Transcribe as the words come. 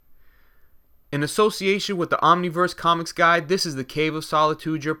In association with the Omniverse Comics Guide, this is the Cave of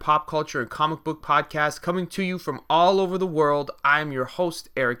Solitude, your pop culture and comic book podcast coming to you from all over the world. I'm your host,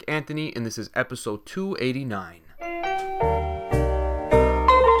 Eric Anthony, and this is episode 289.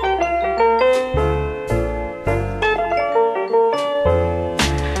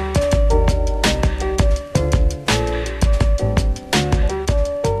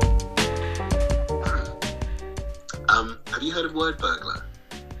 Have you heard of Word Burglar?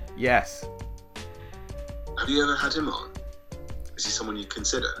 Yes. Have you ever had him on? Is he someone you'd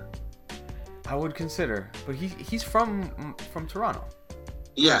consider? I would consider, but he's from Toronto.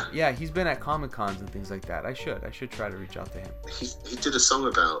 Yeah. Yeah, he's been at Comic Cons and things like that. I should try to reach out to him. He did a song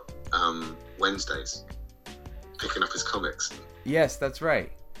about Wednesdays, picking up his comics. Yes, that's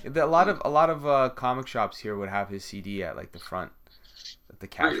right. A lot of comic shops here would have his CD at like the front, at the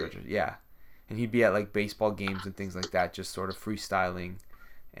cash register. Yeah, and he'd be at like baseball games and things like that, just sort of freestyling,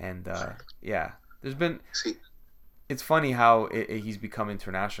 and yeah. There's been. It's funny how he's become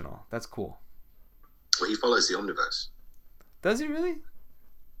international. That's cool. Well, he follows the Omniverse. Does he really?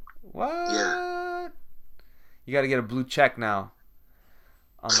 What? Yeah. You got to get a blue check now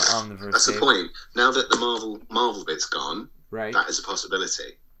on the Omniverse. That's the point. Now that the Marvel bit's gone, right? That is a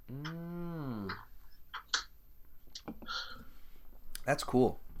possibility. That's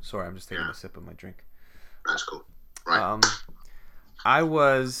cool. Sorry, I'm just taking a sip of my drink. That's cool. Right. I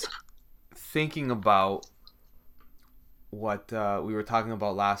was thinking about what we were talking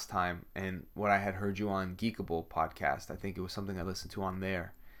about last time and what I had heard you on Geekable podcast. I think it was something I listened to on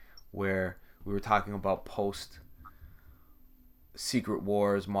there where we were talking about post Secret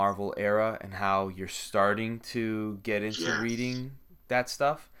Wars Marvel era and how you're starting to get into reading that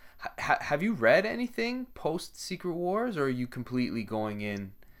stuff. Have you read anything post Secret Wars, or are you completely going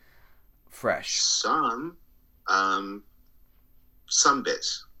in fresh? Some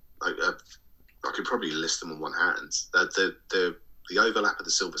bits. I could probably list them on one hand. The overlap of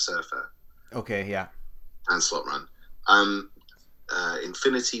the Silver Surfer. Okay, yeah. And Slot Run.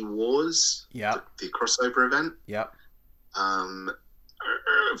 Infinity Wars. Yeah. The crossover event. Yep.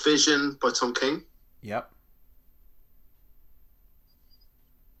 Vision by Tom King. Yep.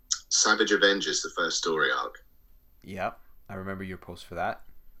 Savage Avengers, the first story arc. Yep. I remember your post for that.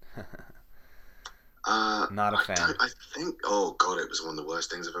 Not a fan. I think, oh God, it was one of the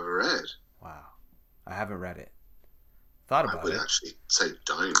worst things I've ever read. Wow. I haven't read it. Thought about it. I would actually say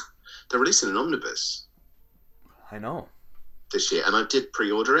don't. They're releasing an omnibus. I know. This year. And I did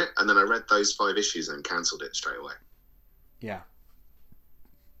pre-order it, and then I read those 5 issues and cancelled it straight away. Yeah.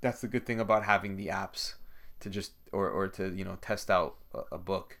 That's the good thing about having the apps to just, or to, test out a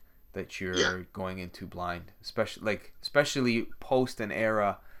book that you're going into blind. Especially post an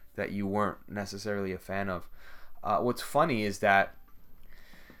era that you weren't necessarily a fan of. What's funny is that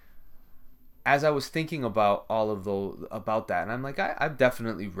as I was thinking about all of about that, and I'm like, I've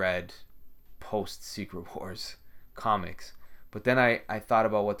definitely read post Secret Wars comics, but then I thought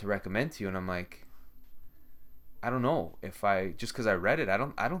about what to recommend to you, and I'm like, I don't know if just because I read it, I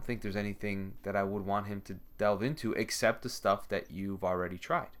don't think there's anything that I would want him to delve into except the stuff that you've already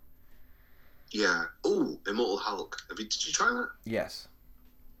tried. Yeah. Ooh, Immortal Hulk. Did you try that? Yes.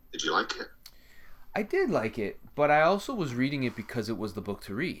 Did you like it? I did like it, but I also was reading it because it was the book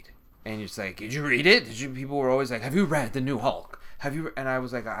to read. And you're just like, did you read it? People were always like, have you read the new Hulk? And I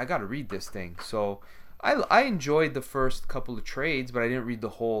was like, I got to read this thing. So I enjoyed the first couple of trades, but I didn't read the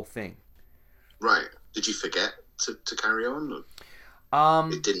whole thing. Right. Did you forget to carry on?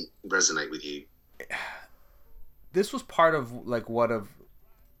 Or it didn't resonate with you? This was part of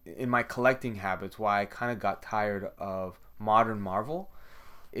in my collecting habits, why I kind of got tired of modern Marvel,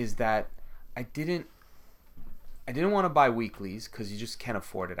 is that I didn't want to buy weeklies because you just can't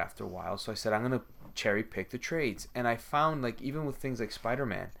afford it after a while. So I said, I'm going to cherry pick the trades. And I found, even with things like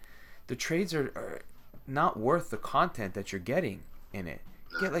Spider-Man, the trades are not worth the content that you're getting in it.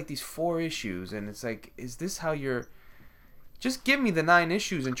 You get these 4 issues, and it's like, is this how you're... Just give me the 9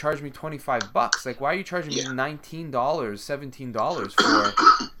 issues and charge me $25. Why are you charging me $19, $17 for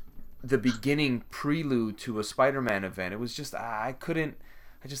the beginning prelude to a Spider-Man event? It was just, I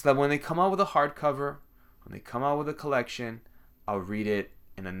just thought when they come out with a hardcover, when they come out with a collection, I'll read it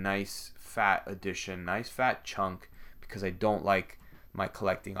in a nice fat edition, nice fat chunk, because I don't like my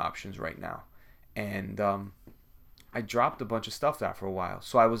collecting options right now. And I dropped a bunch of stuff after a while.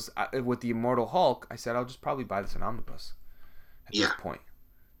 So I was, with the Immortal Hulk, I said, I'll just probably buy this in omnibus at this point.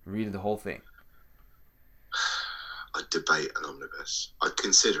 Read the whole thing. I'd debate an omnibus. I'd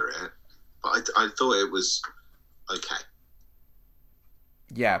consider it, but I thought it was okay.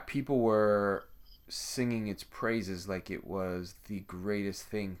 Yeah, people were singing its praises like it was the greatest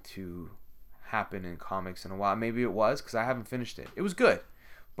thing to happen in comics in a while. Maybe it was because I haven't finished it. It was good,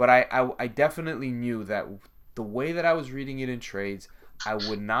 but I definitely knew that the way that I was reading it in trades, I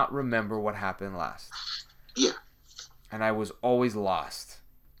would not remember what happened last. Yeah. And I was always lost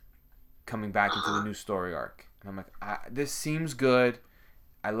coming back into the new story arc. And I'm like, this seems good.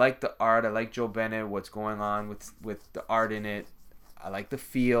 I like the art. I like Joe Bennett, what's going on with the art in it. I like the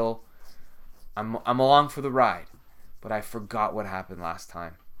feel. I'm along for the ride. But I forgot what happened last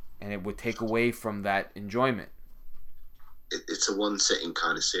time. And it would take away from that enjoyment. It's a one-sitting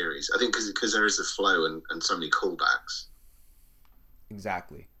kind of series. I think because there is a flow and so many callbacks.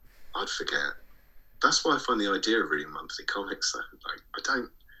 Exactly. I'd forget. That's why I find the idea of reading monthly comics, like,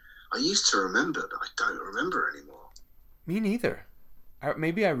 I used to remember, but I don't remember anymore. Me neither.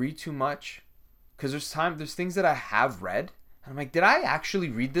 Maybe I read too much, because there's things that I have read, and I'm like, did I actually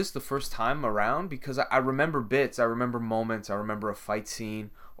read this the first time around? Because I remember bits, I remember moments, I remember a fight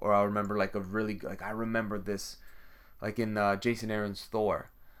scene, or I remember like I remember this, like in Jason Aaron's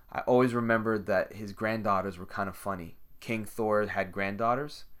Thor. I always remembered that his granddaughters were kind of funny. King Thor had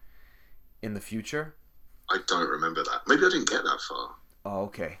granddaughters in the future. I don't remember that. Maybe I didn't get that far. Oh,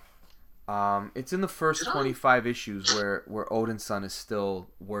 okay. It's in the first 25 issues where Odin's son is still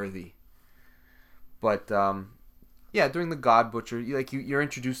worthy. But yeah, during the God Butcher, you're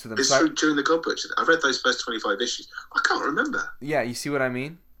introduced to them. It's during the God Butcher. I read those first 25 issues. I can't remember. Yeah, you see what I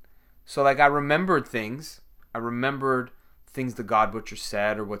mean? So like I remembered things. I remembered things the God Butcher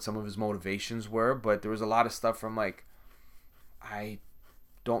said or what some of his motivations were, but there was a lot of stuff from like, I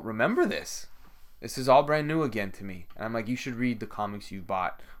don't remember this. This is all brand new again to me. And I'm like, you should read the comics you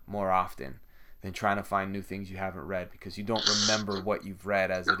bought more often than trying to find new things you haven't read because you don't remember what you've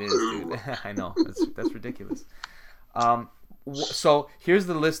read as it is, dude. I know. That's ridiculous. So here's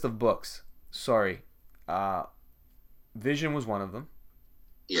the list of books. Sorry. Vision was one of them.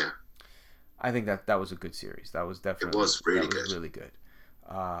 Yeah. I think that was a good series. That was definitely... It was really good. It was really good.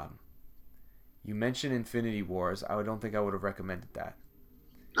 You mentioned Infinity Wars. I don't think I would have recommended that.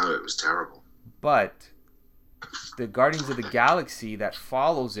 No, it was terrible. But the Guardians of the Galaxy that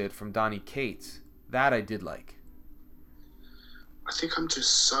follows it from Donny Cates, that I did like. I think I'm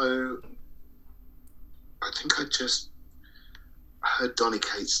just so... I think I just heard Donny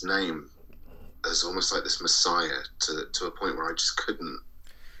Cates' name as almost like this messiah to a point where I just couldn't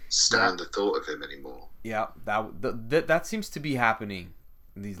stand the thought of him anymore. Yeah, that seems to be happening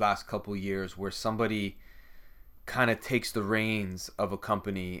in these last couple years where somebody kind of takes the reins of a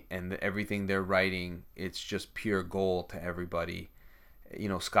company and everything they're writing, it's just pure gold to everybody. You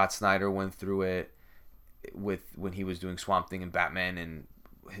know, Scott Snyder went through it when he was doing Swamp Thing and Batman, and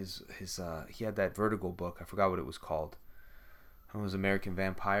his he had that Vertigo book. I forgot what it was called. It was American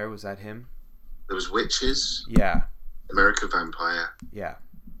Vampire. Was that him? There was Witches. Yeah. American Vampire. Yeah.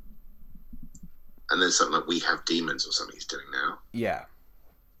 And then something like We Have Demons or something he's doing now. Yeah.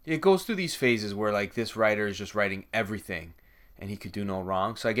 It goes through these phases where like this writer is just writing everything and he could do no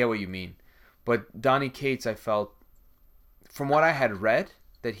wrong. So I get what you mean. But Donny Cates, I felt, from what I had read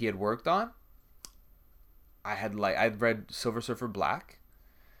that he had worked on, I'd read Silver Surfer Black.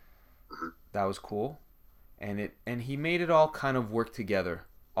 Mm-hmm. That was cool. And he made it all kind of work together.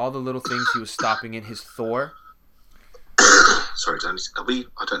 All the little things he was stopping in his Thor. Sorry, Danny. Are we?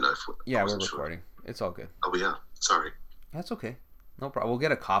 I don't know if we're... Yeah, we're recording. Sure. It's all good. Oh, we are. Sorry. That's okay. No problem. We'll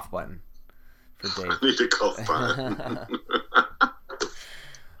get a cough button for Dave. I need a cough button.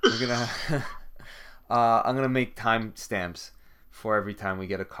 I'm gonna make time stamps for every time we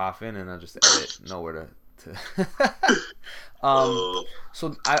get a cough in, and I'll just edit nowhere to.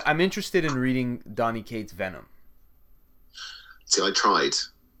 So I'm interested in reading Donny Cates' Venom. See, I tried.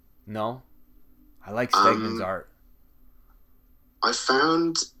 No, I like Stegman's art. I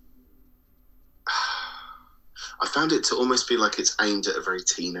found it to almost be like it's aimed at a very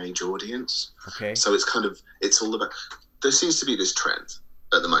teenage audience. Okay. So it's all about... There seems to be this trend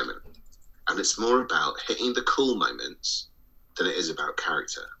at the moment, and it's more about hitting the cool moments than it is about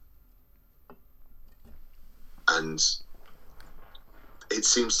character. And it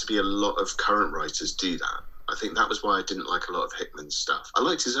seems to be a lot of current writers do that. I think that was why I didn't like a lot of Hickman's stuff. I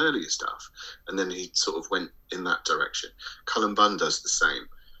liked his earlier stuff, and then he sort of went in that direction. Cullen Bunn does the same.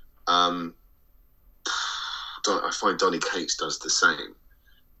 I find Donny Cates does the same.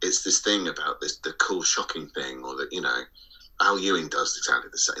 It's this thing about the cool, shocking thing, or that, you know, Al Ewing does exactly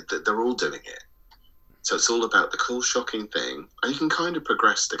the same. They're all doing it. So it's all about the cool, shocking thing, and you can kind of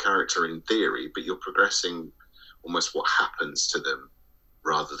progress the character in theory, but you're progressing almost what happens to them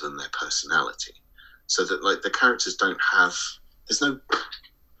rather than their personality. So that, like, the characters don't have... There's no...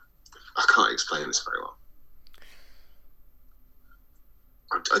 I can't explain this very well.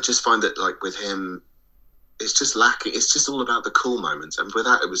 I just find that like with him, it's just lacking. It's just all about the cool moments, and with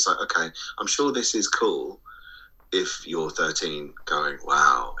that, it was like, okay, I'm sure this is cool. If you're 13, going,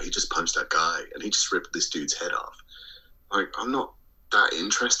 wow, he just punched that guy and he just ripped this dude's head off. Like, I'm not that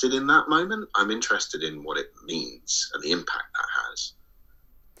interested in that moment. I'm interested in what it means and the impact that has.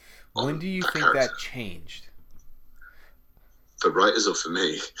 When do you think character. that changed? For writers or for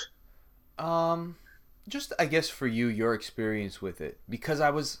me? Just I guess for you, your experience with it, because I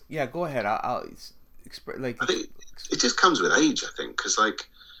was Go ahead. I'll I think it just comes with age. I think because like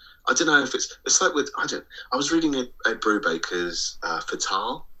I don't know if it's like with I was reading Ed Brubaker's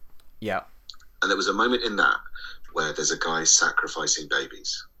Fatal. Yeah. And there was a moment in that where there's a guy sacrificing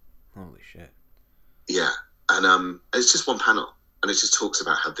babies. Holy shit. Yeah, and it's just one panel, and it just talks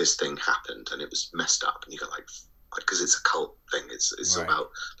about how this thing happened and it was messed up, and you go like because it's a cult thing. It's Right.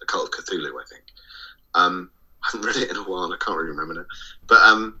 about the cult of Cthulhu, I think. I haven't read it in a while, and I can't really remember now.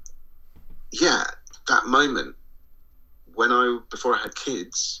 But yeah, that moment before I had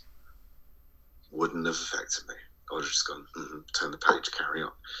kids wouldn't have affected me. I would have just gone, turn the page, carry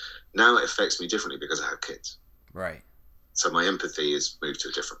on. Now it affects me differently because I have kids. Right. So my empathy is moved to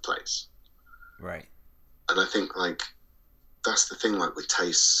a different place. Right. And I think like that's the thing. Like with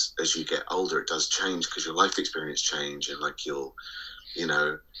tastes, as you get older, it does change because your life experience change, and like you'll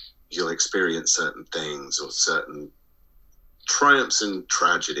experience certain things or certain triumphs and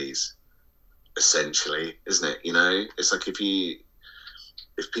tragedies. Essentially, isn't it? It's like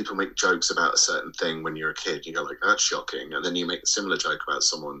if people make jokes about a certain thing when you're a kid, you go like, that's shocking. And then you make a similar joke about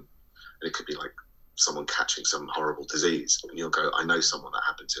someone, and it could be like someone catching some horrible disease. And you'll go, I know someone that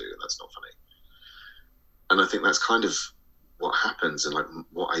happened to, and that's not funny. And I think that's kind of what happens, and like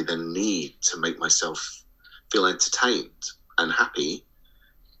what I then need to make myself feel entertained and happy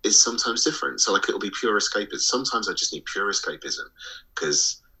is sometimes different. So like it'll be pure escapism. Sometimes I just need pure escapism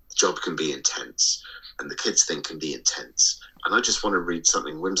because the job can be intense and the kids thing can be intense. And I just want to read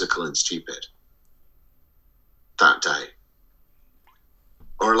something whimsical and stupid that day.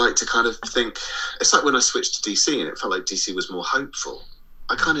 Or I like to kind of think, it's like when I switched to DC and it felt like DC was more hopeful.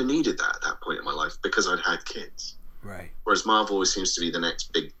 I kind of needed that at that point in my life because I'd had kids. Right. Whereas Marvel always seems to be the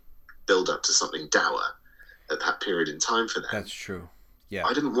next big build up to something dour at that period in time for them. That's true. Yeah.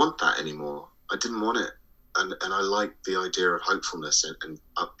 I didn't want that anymore. I didn't want it. And I like the idea of hopefulness and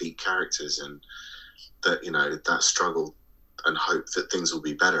upbeat characters, and that, that struggle and hope that things will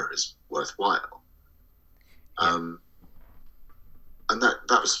be better is worthwhile. Yeah. And that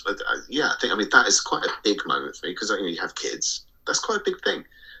was, that is quite a big moment for me because you have kids. That's quite a big thing.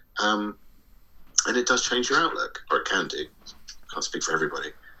 And it does change your outlook, or it can do. Can't speak for everybody.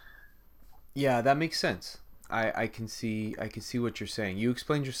 Yeah, that makes sense. I can see what you're saying. You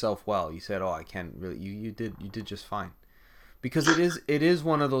explained yourself well. You said, "Oh, I can't really." You did just fine. Because it is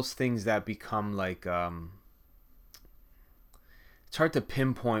one of those things that become like it's hard to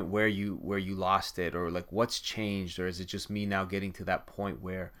pinpoint where you lost it, or like what's changed, or is it just me now getting to that point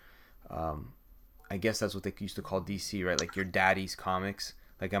where I guess that's what they used to call DC, right? Like your daddy's comics.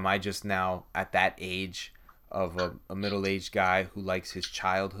 Like, am I just now at that age of a middle-aged guy who likes his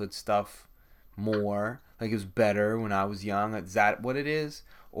childhood stuff more? Like, it was better when I was young. Is that what it is?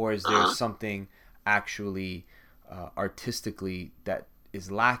 Or is there something actually artistically that is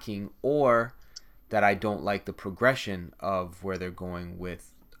lacking, or that I don't like the progression of where they're going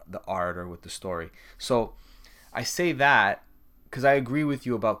with the art or with the story? So I say that because I agree with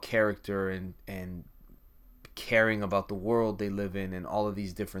you about character and caring about the world they live in and all of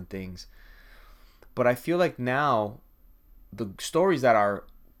these different things. But I feel like now the stories that are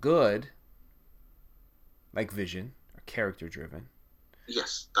good, like Vision, are character driven.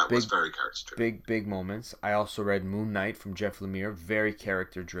 Yes, that was very character driven. Big moments. I also read Moon Knight from Jeff Lemire, very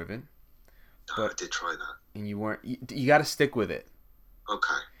character driven. I did try that. And you got to stick with it.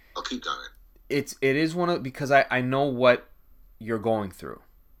 Okay, I'll keep going. It is one of, because I know what you're going through.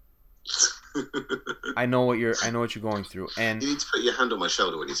 I know what you're going through, and you need to put your hand on my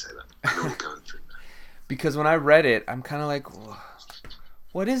shoulder when you say that. I know what you're going through. Because when I read it, I'm kind of like,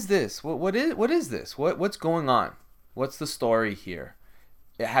 what is this? What is this? What's going on? What's the story here?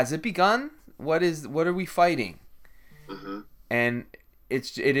 Has it begun? What are we fighting? Mm-hmm. And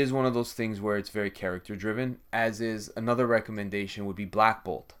it is one of those things where it's very character driven. As is another recommendation would be Black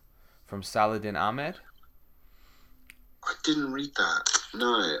Bolt from Saladin Ahmed. I didn't read that.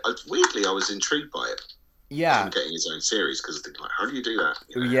 No, weirdly, I was intrigued by it. Yeah, him getting his own series, because I think, like, how do you do that?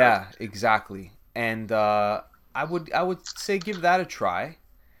 Yeah, exactly. And I would say give that a try,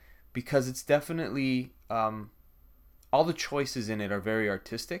 because it's definitely all the choices in it are very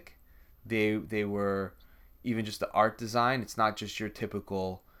artistic. They were even just the art design. It's not just your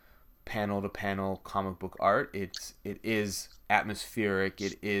typical panel to panel comic book art. It is atmospheric.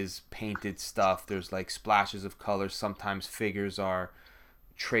 It is painted stuff. There's like splashes of color. Sometimes figures are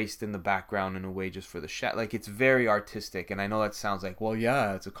traced in the background in a way just for the shot. Like, it's very artistic. And I know that sounds like, well,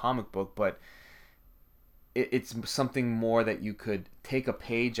 yeah, it's a comic book, but it's something more that you could take a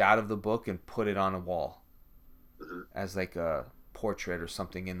page out of the book and put it on a wall as like a portrait or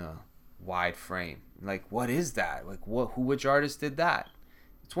something in a wide frame. Like, what is that? Like, which artist did that?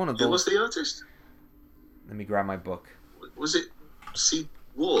 It's one of those. Who was the artist? Let me grab my book. Was it C.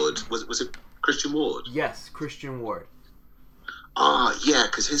 Ward? Was it Christian Ward? Yes, Christian Ward. Yeah,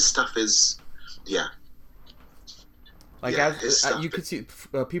 because his stuff is, yeah. Like, yeah, you could see,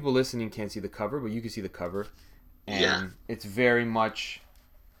 people listening can't see the cover, but you can see the cover, and it's very much,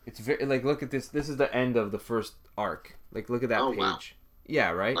 like, look at this. This is the end of the first arc. Like, look at that page. Wow.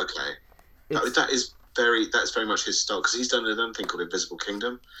 Yeah, right. Okay, that's very much his style, because he's done another thing called Invisible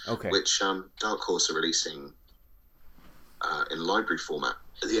Kingdom, which Dark Horse are releasing in library format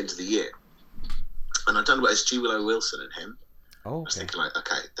at the end of the year, and I don't know what it's G. Willow Wilson and him. Oh, okay. I was thinking, like,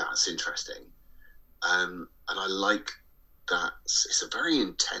 okay, that's interesting, and I like that. It's a very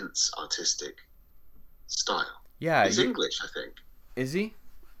intense artistic style. Yeah, he's English, I think. Is he?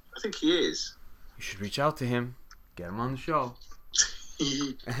 I think he is. You should reach out to him, get him on the show.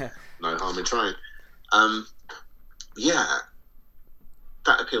 No harm in trying. Yeah,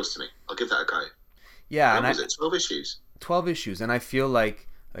 that appeals to me. I'll give that a go. Yeah, and was it 12 issues? 12 issues, and I feel like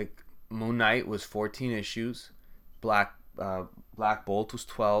Moon Knight was 14 issues, Black Bolt was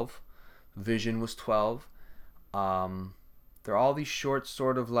 12, Vision was 12. They're all these short,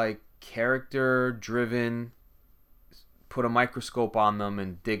 sort of like character driven, put a microscope on them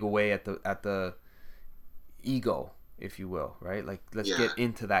and dig away at the ego, if you will, right? Like, let's get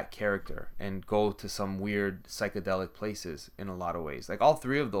into that character and go to some weird psychedelic places in a lot of ways. Like, all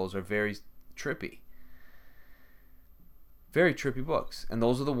three of those are very trippy. Very trippy books. And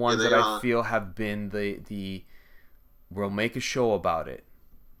those are the ones that I feel have been the we'll make a show about it.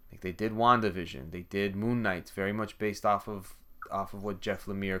 Like, they did WandaVision, they did Moon Knight, very much based off of what Jeff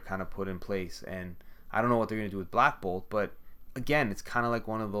Lemire kind of put in place. And I don't know what they're going to do with Black Bolt, but again, it's kind of like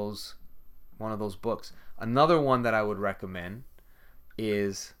one of those books. Another one that I would recommend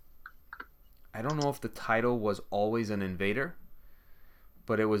is, I don't know if the title was Always an Invader,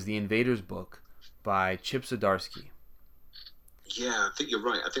 but it was the Invaders book by Chip Zdarsky. Yeah, I think you're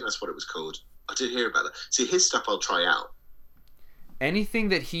right. I think that's what it was called. I did hear about that. See, his stuff I'll try out. Anything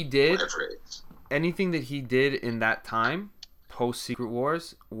that he did, whatever it is, anything that he did in that time, post Secret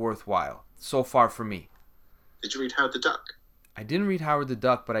Wars, worthwhile so far for me. Did you read Howard the Duck? I didn't read Howard the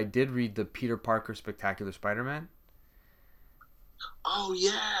Duck, but I did read the Peter Parker Spectacular Spider-Man. Oh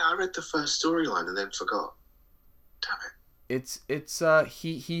yeah, I read the first storyline and then forgot. Damn it.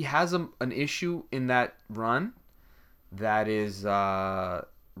 He has an issue in that run that is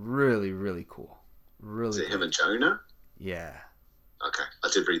really, really cool. Really. Is it cool. him and Jonah? Yeah. Okay, I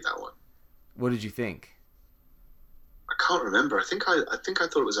did read that one. What did you think? I can't remember. I think I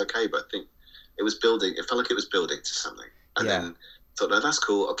thought it was okay, but I think it was building. It felt like it was building to something, and then thought, no, that's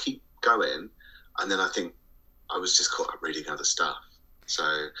cool. I'll keep going, and then I think I was just caught up reading other stuff. So,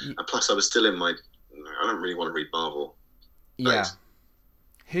 and plus, I was still in my. I don't really want to read Marvel. Yeah.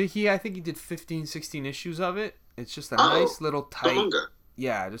 I think he did 15, 16 issues of it. It's just a nice little tight. Longer.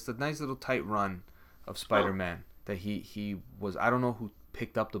 Yeah, just a nice little tight run of Spider-Man that he was. I don't know who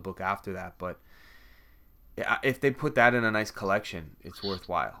picked up the book after that, but if they put that in a nice collection, it's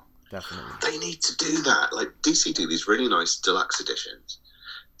worthwhile. Definitely. They need to do that. Like, DC do these really nice deluxe editions.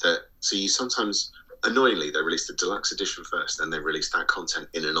 So you sometimes, annoyingly, they release the deluxe edition first, then they release that content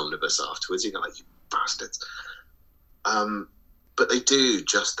in an omnibus afterwards. You go like, you bastards. But they do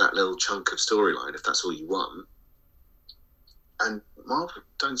just that little chunk of storyline if that's all you want. And Marvel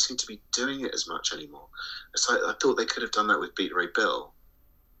don't seem to be doing it as much anymore. It's like, I thought they could have done that with Beta Ray Bill,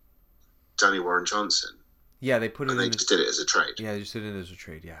 Danny Warren Johnson. Yeah, they put it. And they just did it as a trade. Yeah, they just did it as a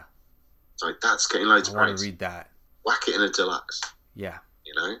trade. Yeah. It's like, that's getting loads of praise. I want to read that. Whack it in a deluxe. Yeah.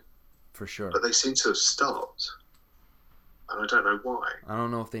 You know. For sure. But they seem to have stopped, and I don't know why. I don't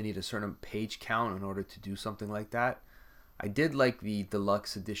know if they need a certain page count in order to do something like that. I did like the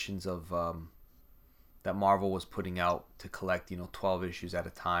deluxe editions of that Marvel was putting out to collect, 12 issues at a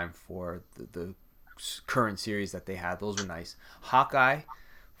time for the current series that they had. Those were nice. Hawkeye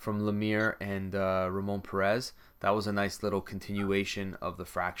from Lemire and Ramon Perez. That was a nice little continuation of the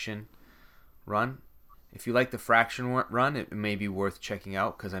Fraction run. If you like the Fraction run, it may be worth checking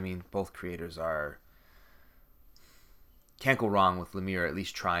out because, both creators can't go wrong with Lemire at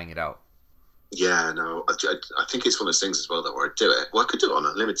least trying it out. Yeah, no, I think it's one of those things as well that where I do it. Well, I could do it on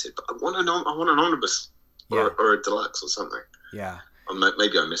unlimited, but I want an omnibus Yeah, or a deluxe or something. yeah. Or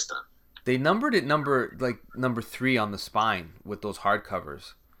maybe I missed that. They numbered it number 3 on the spine with those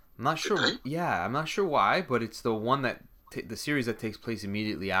hardcovers. I'm not Did sure. they? Yeah, I'm not sure why, but it's the one that the series that takes place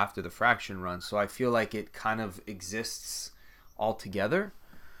immediately after the Fraction run. So I feel like it kind of exists all together.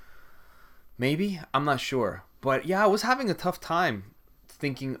 Maybe I'm not sure, but yeah, I was having a tough time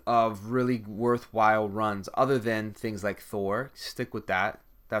thinking of really worthwhile runs other than things like Thor. Stick with that.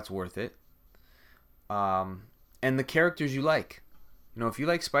 That's worth it. And the characters you like. You know, if you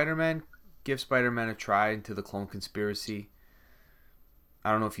like Spider-Man, give Spider-Man a try into the Clone Conspiracy.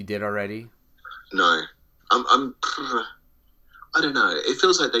 I don't know if you did already. No, I'm. I don't know. It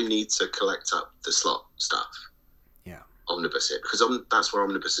feels like they need to collect up the slot stuff. Yeah. Omnibus it because that's where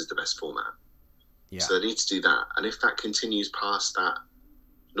omnibus is the best format. Yeah. So they need to do that. And if that continues past that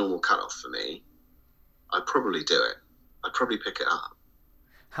normal cutoff for me, I'd probably do it. I'd probably pick it up.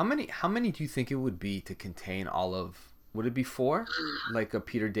 How many do you think it would be to contain all of? Would it be 4? Like a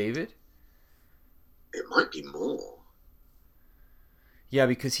Peter David? It might be more. Yeah,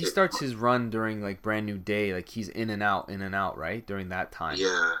 because he starts his run during like Brand New Day, like he's in and out, right? During that time.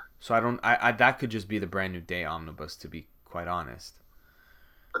 Yeah. So I that could just be the Brand New Day omnibus, to be quite honest.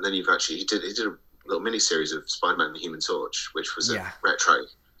 And then he did a little mini series of Spider-Man and the Human Torch, which was a retro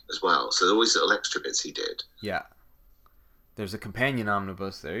as well. So there are always little extra bits he did. Yeah. There's a companion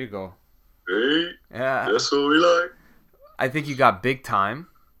omnibus. There you go. Hey, yeah. That's what we like. I think you got Big Time.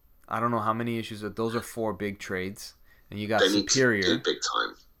 I don't know how many issues, but those are 4 big trades. And you got Superior. Need to do Big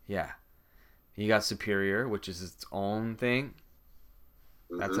Time. Yeah. You got Superior, which is its own thing.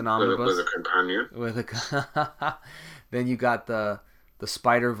 That's an With omnibus. a companion. Then you got the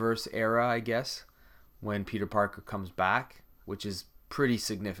Spider-Verse era, I guess, when Peter Parker comes back, which is pretty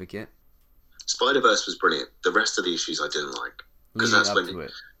significant. Spider-Verse was brilliant. The rest of the issues I didn't like because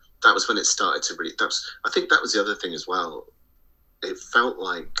that was when it started to really. I think that was the other thing as well. It felt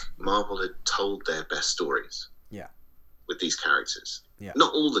like Marvel had told their best stories. Yeah. With these characters. Yeah.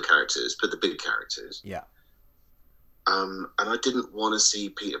 Not all the characters, but the big characters. Yeah. And I didn't want to see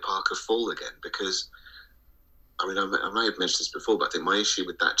Peter Parker fall again because, I mean, I may have mentioned this before, but I think my issue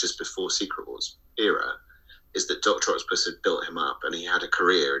with that just before Secret Wars era is that Dr. Octopus had built him up and he had a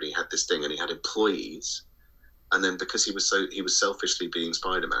career and he had this thing and he had employees. And then because he was selfishly being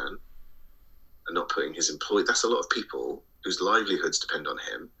Spider-Man and not putting his employee, that's a lot of people whose livelihoods depend on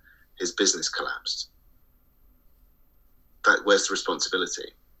him. His business collapsed. Where's the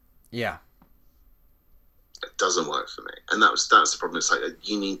responsibility? Yeah. It doesn't work for me. And that's the problem. It's like,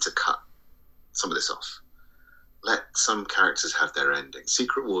 you need to cut some of this off. Let some characters have their ending.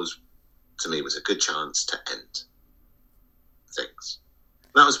 Secret Wars, to me, was a good chance to end things.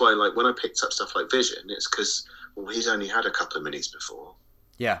 And that was why, like, when I picked up stuff like Vision, it's because, well, he's only had a couple of minis before.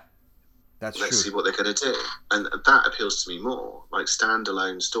 Yeah, that's true. Let's see what they're going to do. And that appeals to me more. Like,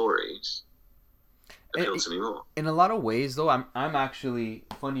 standalone stories appeal to me more. In a lot of ways, though, I'm actually,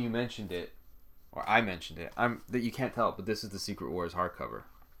 funny you mentioned it, or I mentioned it, that you can't tell, but this is the Secret Wars hardcover.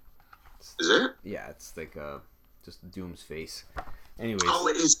 Is it? Yeah, it's like just Doom's face. Anyways. Oh,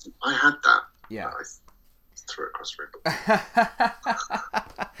 it is. I had that. Yeah. I threw it across the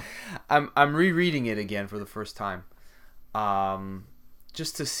room. I'm rereading it again for the first time,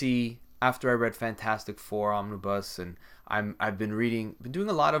 just to see after I read Fantastic Four Omnibus, and I've been doing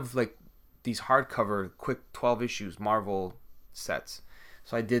a lot of like these hardcover quick 12 issues Marvel sets.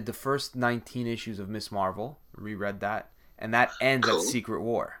 So I did the first 19 issues of Miss Marvel, reread that, and that ends at Secret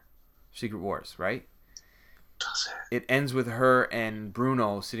Wars, right? Does it? It ends with her and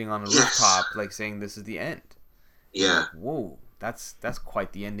Bruno sitting on a rooftop, like saying this is the end. Yeah. Like, whoa, that's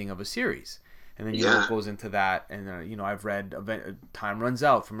quite the ending of a series. And then it goes into that, and I've read Time Runs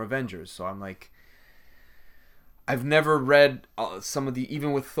Out from Avengers, so I'm like, I've never read some of the,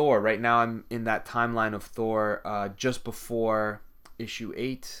 even with Thor. Right now, I'm in that timeline of Thor just before issue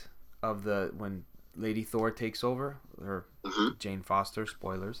 8 of when Lady Thor takes over, or Jane Foster.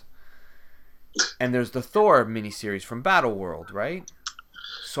 Spoilers. And there's the Thor miniseries from Battle World, right?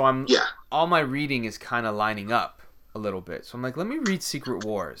 So all my reading is kind of lining up a little bit. So I'm like, let me read Secret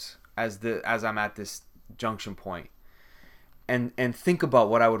Wars as I'm at this junction point, and think about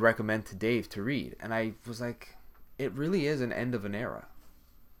what I would recommend to Dave to read. And I was like, it really is an end of an era.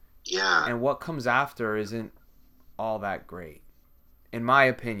 Yeah. And what comes after isn't all that great, in my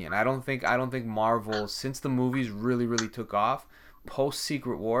opinion. I don't think Marvel, since the movies really, really took off, post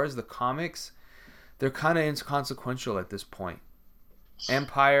Secret Wars, the comics, they're kind of inconsequential at this point.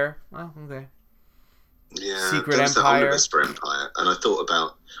 Empire, well, okay. Yeah, Secret there was that Empire. Omniverse for Empire, and I thought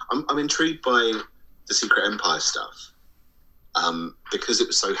about. I'm intrigued by the Secret Empire stuff, because it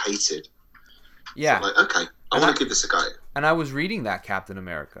was so hated. So I'm Yeah, like, okay, I and want to give this a go. and I was reading that Captain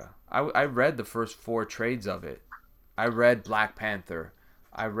America. I read the first 4 trades of it. I read Black Panther.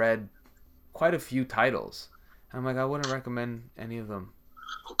 I read quite a few titles. And I'm like, I wouldn't recommend any of them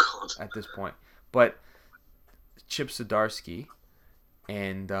Oh God. at this point. But Chip Zdarsky,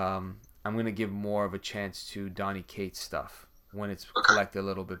 and I'm gonna give more of a chance to Donny Cates stuff when it's Okay. collected a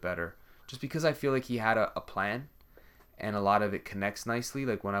little bit better. Just because I feel like he had a plan, and a lot of it connects nicely.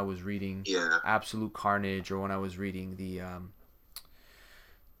 Like when I was reading Yeah. Absolute Carnage, or when I was reading the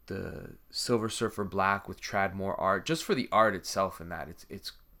Silver Surfer Black with Tradmore art, just for the art itself, in that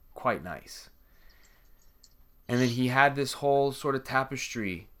it's quite nice. And then he had this whole sort of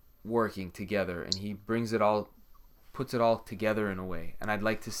tapestry working together, and he brings it all, puts it all together in a way, and I'd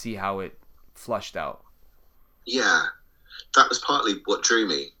like to see how it flushed out. Yeah. That was partly what drew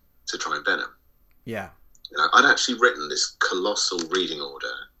me to try and Venom. Yeah. You know, I'd actually written this colossal reading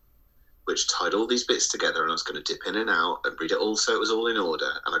order, which tied all these bits together, and I was going to dip in and out and read it all so it was all in order.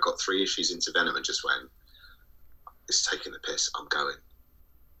 And I got 3 issues into Venom and just went, "It's taking the piss. I'm going.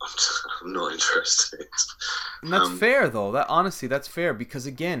 I'm not interested." And that's fair, though. That honestly, that's fair, because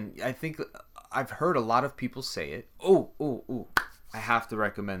again, I think I've heard a lot of people say it. Oh! I have to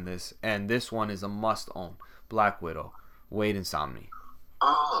recommend this, and this one is a must-own. Black Widow, Wade and Somni.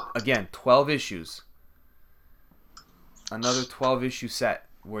 Oh, Again, 12 issues. Another 12-issue set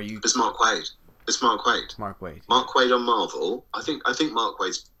where you. it's Mark Waid. It's Mark Waid. Mark Waid. Mark Waid on Marvel. I think Mark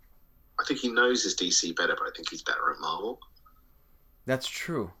Waid's. I think he knows his DC better, but I think he's better at Marvel. That's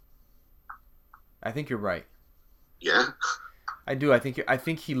true. I think you're right. Yeah. I do. I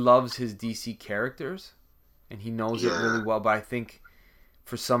think he loves his DC characters, and he knows it really well. But I think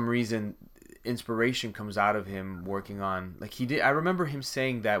for some reason, inspiration comes out of him working on, like he did. I remember him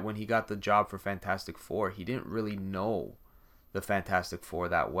saying that when he got the job for Fantastic Four, he didn't really know the Fantastic Four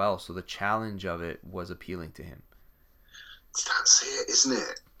that well, so the challenge of it was appealing to him. That's it, isn't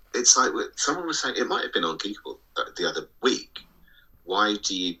it? It's like someone was saying, it might have been on Geekable the other week. Why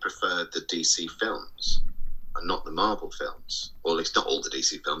do you prefer the DC films and not the Marvel films? Or at least not all the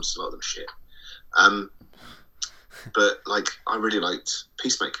DC films, a lot of them shit. But like, I really liked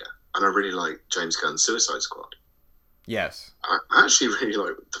Peacemaker, and I really liked James Gunn's Suicide Squad. Yes. I actually really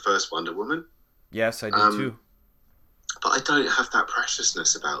liked the first Wonder Woman. Yes, I did too. But I don't have that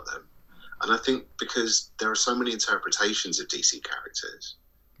preciousness about them. And I think because there are so many interpretations of DC characters.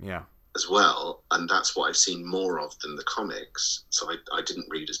 Yeah. As well, and that's what I've seen more of than the comics. So I didn't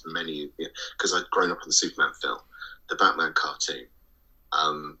read as many, because I'd grown up on the Superman film, the Batman cartoon.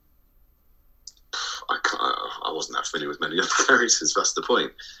 I wasn't that familiar with many other characters. That's the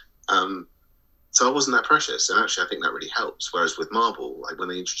point. So I wasn't that precious, and actually I think that really helps. Whereas with Marvel, like when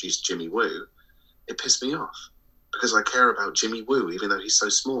they introduced Jimmy Woo, it pissed me off because I care about Jimmy Woo, even though he's so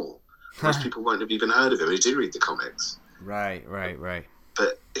small. Most people won't have even heard of him who do read the comics. Right.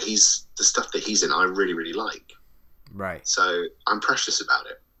 But he's the stuff that he's in, I really, really like. Right. So I'm precious about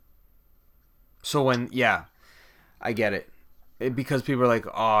it. So I get it. Because people are like,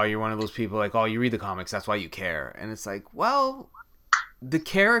 oh, you're one of those people like, oh, you read the comics, that's why you care. And it's like, well, the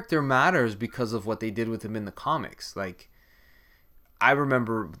character matters because of what they did with him in the comics. Like, I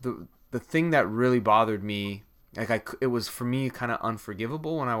remember the thing that really bothered me, like it was for me kind of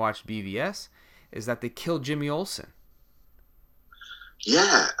unforgivable when I watched BVS, is that they killed Jimmy Olsen.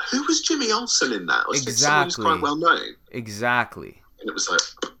 Yeah, who was Jimmy Olsen in that? Was exactly. It someone who's quite well known? Exactly. And it was like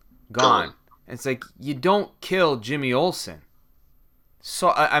gone. And it's like, you don't kill Jimmy Olsen.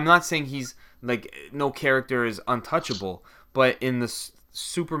 So I'm not saying he's like, no character is untouchable, but in the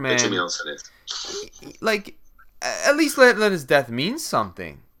Superman, Jimmy Olsen is like, at least let his death mean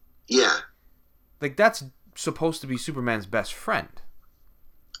something. Yeah, like that's supposed to be Superman's best friend.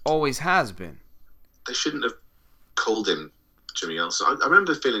 Always has been. They shouldn't have called him Jimmy Olsen. I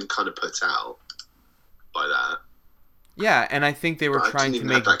remember feeling kind of put out by that. Yeah, and I think they were trying to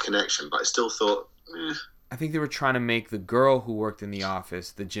make that connection, but I still thought. I think they were trying to make the girl who worked in the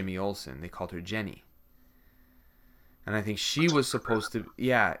office the Jimmy Olsen. They called her Jenny, and I think she was supposed to.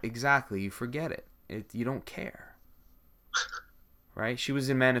 Yeah, exactly. You forget it. You don't care, right? She was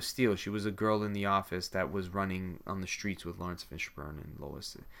in Man of Steel. She was a girl in the office that was running on the streets with Lawrence Fishburne and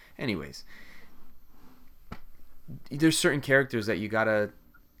Lois. Anyways, there's certain characters that you gotta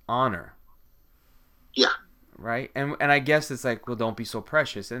honor. Yeah. Right? And I guess it's like, well, don't be so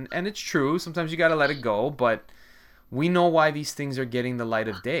precious. And it's true. Sometimes you got to let it go. But we know why these things are getting the light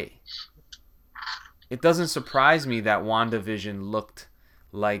of day. It doesn't surprise me that WandaVision looked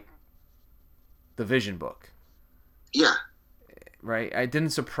like the Vision book. Yeah. Right? It didn't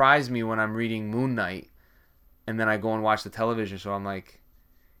surprise me when I'm reading Moon Knight and then I go and watch the television show. I'm like,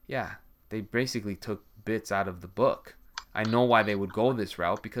 yeah, they basically took bits out of the book. I know why they would go this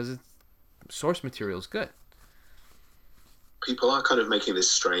route because it's source material is good. People are kind of making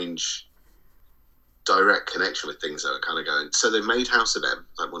this strange direct connection with things that are kind of going, so they made House of M.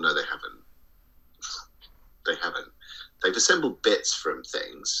 Like, well, no, they haven't. They haven't. They've assembled bits from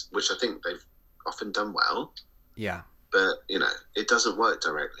things, which I think they've often done well. Yeah. But, it doesn't work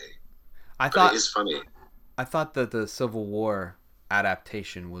directly. It is funny. I thought that the Civil War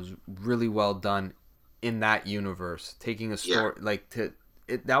adaptation was really well done in that universe. Taking a story,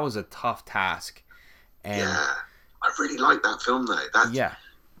 that was a tough task. And yeah. I really like that film, though.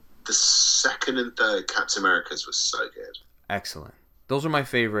 The second and third Captain America's was so good. Excellent. Those are my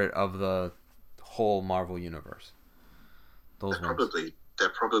favorite of the whole Marvel universe. They're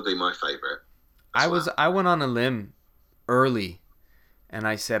probably my favorite. I went on a limb early and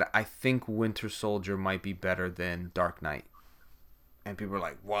I said I think Winter Soldier might be better than Dark Knight. And people were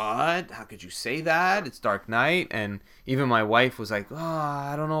like, "What? How could you say that? It's Dark Knight." And even my wife was like, "Oh,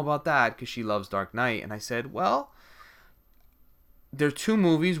 I don't know about that," because she loves Dark Knight. And I said, "Well, there are two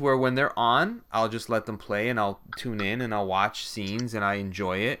movies where when they're on, I'll just let them play and I'll tune in and I'll watch scenes and I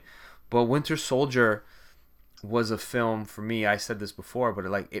enjoy it. But Winter Soldier was a film for me. I said this before,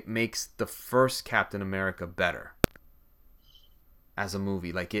 but it makes the first Captain America better as a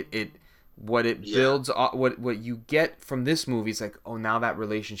movie. Like what it builds, what you get from this movie is like, oh, now that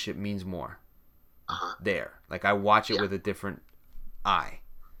relationship means more. There, like I watch it with a different eye,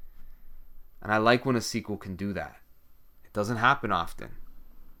 and I like when a sequel can do that. It doesn't happen often.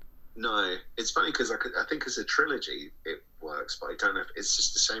 No, it's funny because I think as a trilogy it works, but I don't know if it's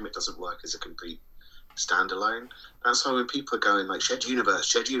just the same. It doesn't work as a complete standalone. That's why when people are going like shared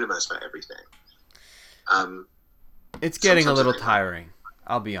universe for everything, it's getting a little tiring.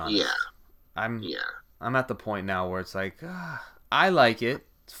 I'll be honest. Yeah, I'm at the point now where it's like I like it.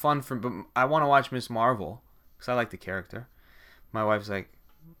 It's fun but I want to watch Miss Marvel because I like the character. My wife's like,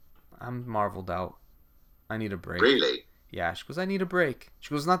 I'm marveled out. I need a break. Really? Yeah. She goes, I need a break.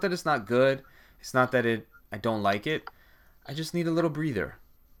 She goes, not that it's not good. It's not that I don't like it. I just need a little breather.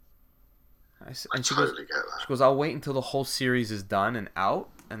 I totally get that. She goes, I'll wait until the whole series is done and out,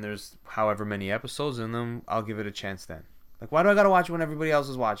 and there's however many episodes, and then I'll give it a chance then. Like, why do I gotta watch it when everybody else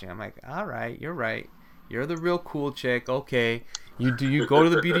is watching? I'm like, all right, you're right. You're the real cool chick. Okay, you go to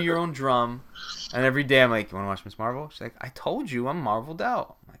the beat of your own drum, and every day I'm like, you want to watch Miss Marvel? She's like, I told you, I'm marveled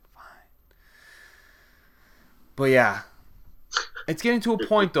out. I'm like, fine. But yeah, it's getting to a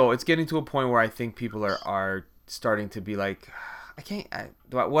point though. It's getting to a point where I think people are starting to be like,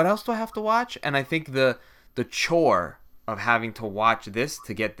 what else do I have to watch? And I think the chore of having to watch this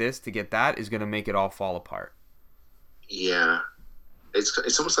to get that is going to make it all fall apart. Yeah,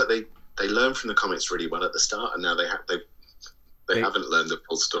 it's almost like they learned from the comics really well at the start, and now they haven't learned the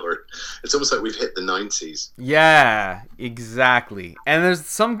full story. It's almost like we've hit the 90s. Yeah, exactly. And there's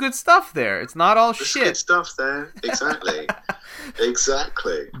some good stuff there. It's not all shit. Good stuff there. Exactly.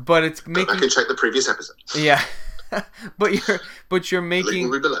 Exactly. But it's making. Go back and check the previous episode. Yeah. but you're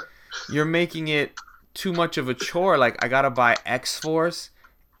making it too much of a chore. Like I gotta buy X-Force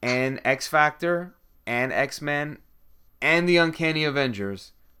and X-Factor and X-Men and the Uncanny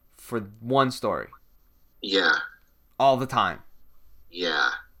Avengers for one story. Yeah. All the time. Yeah.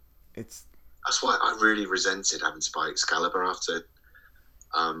 That's why I really resented having to buy Excalibur after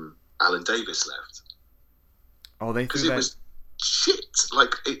Alan Davis left. Oh, they because it was shit.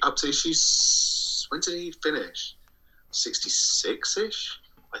 Like up to issues. When did he finish? 66-ish,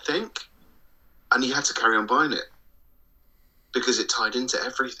 I think. And you had to carry on buying it because it tied into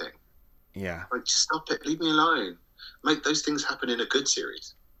everything. Yeah. Like, just stop it. Leave me alone. Make those things happen in a good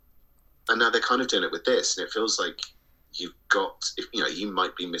series. And now they're kind of doing it with this, and it feels like you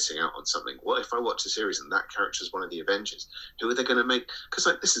might be missing out on something. What if I watch a series and that character is one of the Avengers? Who are they going to make? Because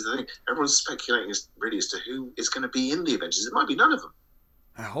this is the thing. Everyone's speculating as to who is going to be in the Avengers. It might be none of them.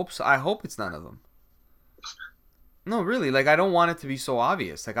 I hope so. I hope it's none of them. No, really. Like, I don't want it to be so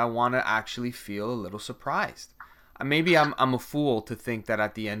obvious. Like, I want to actually feel a little surprised. Maybe I'm a fool to think that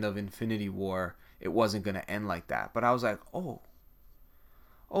at the end of Infinity War, it wasn't going to end like that. But I was like, oh,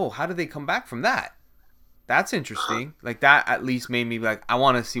 how did they come back from that? That's interesting. Like, that at least made me like, I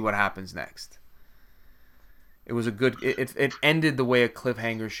want to see what happens next. It was a good... It ended the way a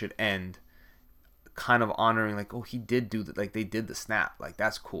cliffhanger should end. Kind of honoring, like, oh, he did do that. Like, they did the snap. Like,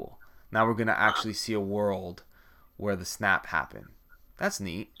 that's cool. Now we're going to actually see a world where the snap happened. That's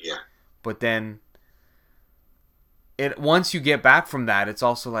neat. Yeah. But then once you get back from that, it's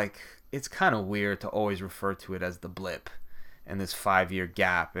also like, it's kind of weird to always refer to it as the blip and this 5-year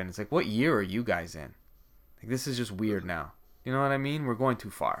gap. And it's like, what year are you guys in? Like, this is just weird now. You know what I mean? We're going too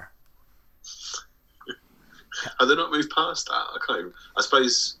far. Are they not moved past that? I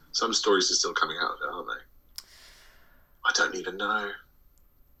suppose some stories are still coming out of it, aren't they? I don't even know.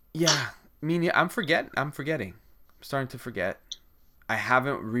 Yeah. I mean, yeah, I'm forgetting. I'm starting to forget. I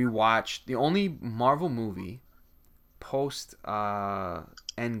haven't rewatched the only Marvel movie post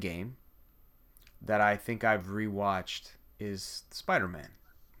Endgame that I think I've rewatched is Spider-Man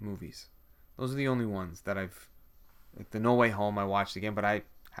movies. Those are the only ones that I've, like the No Way Home I watched again, but I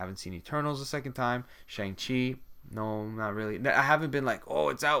haven't seen Eternals a second time. Shang-Chi, no, not really. I haven't been like, oh,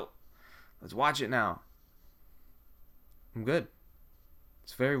 it's out, let's watch it now. I'm good.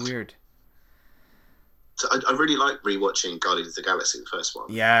 It's very weird. So I really like rewatching Guardians of the Galaxy, the first one.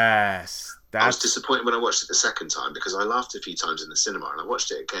 Yes. I was disappointed when I watched it the second time because I laughed a few times in the cinema, and I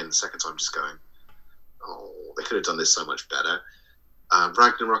watched it again the second time just going, oh, they could have done this so much better.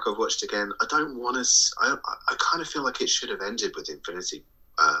 Ragnarok I've watched again. I don't want to... I kind of feel like it should have ended with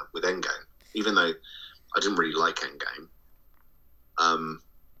with Endgame, even though I didn't really like Endgame.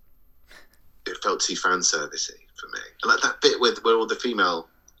 It felt too fan servicey for me. And like that bit where all the female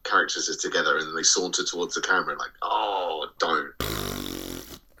characters are together and then they saunter towards the camera, like, oh, don't.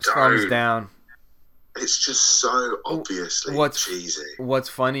 Thumbs down. It's just so obviously cheesy. What's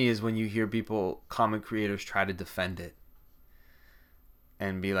funny is when you hear comic creators try to defend it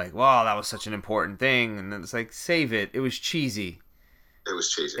and be like, wow, that was such an important thing. And then it's like, save it. It was cheesy. It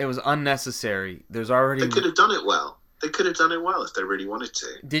was cheesy. It was unnecessary. They could have done it well. They could have done it well if they really wanted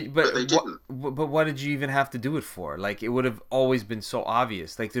to. But they didn't. But what did you even have to do it for? Like, it would have always been so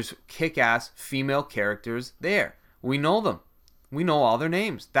obvious. Like, there's kick-ass female characters there. We know them. We know all their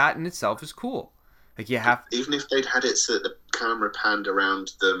names. That in itself is cool. Like, you have... Even if they'd had it so that the camera panned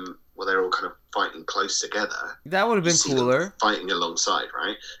around them where they're all kind of fighting close together... That would have been cooler. Fighting alongside,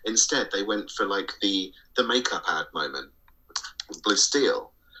 right? Instead, they went for, like, the makeup ad moment with Blue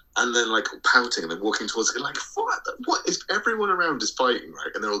Steel. And then, like, pouting and then walking towards it, like, what is everyone around is fighting, right?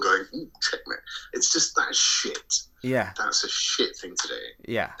 And they're all going, ooh, checkmate. It's just that shit. Yeah. That's a shit thing to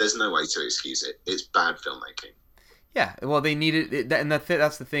do. Yeah. There's no way to excuse it. It's bad filmmaking. Yeah. Well, they needed it, and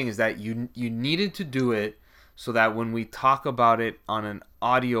that's the thing, is that you needed to do it so that when we talk about it on an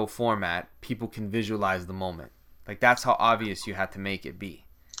audio format, people can visualize the moment. Like, that's how obvious you had to make it be.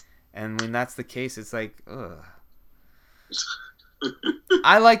 And when that's the case, it's like, ugh.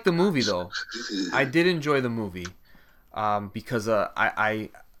 I like the movie though. I did enjoy the movie because I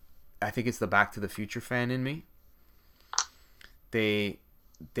think it's the Back to the Future fan in me. They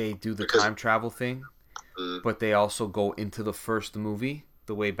do the time travel thing, but they also go into the first movie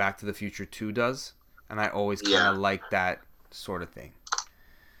the way Back to the Future 2 does, and I always kind of like that sort of thing.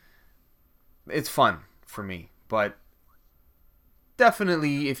 It's fun for me, but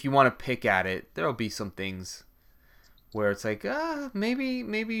definitely if you want to pick at it, there'll be some things where it's like, maybe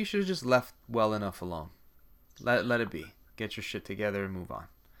you should have just left well enough alone. Let it be. Get your shit together and move on.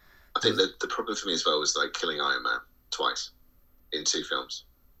 I think the problem for me as well was like killing Iron Man twice in 2 films.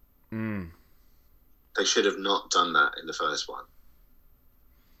 They should have not done that in the first one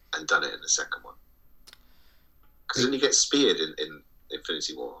and done it in the second one. Because then you get speared in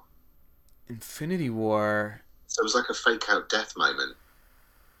Infinity War. Infinity War... So it was like a fake out death moment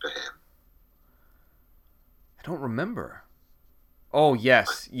for him. I don't remember. Oh,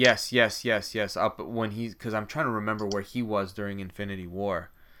 yes. Up when because I'm trying to remember where he was during Infinity War.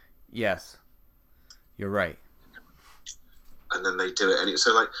 Yes. You're right. And then they do it. And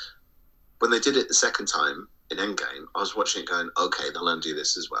so, like, when they did it the second time in Endgame, I was watching it going, okay, they'll undo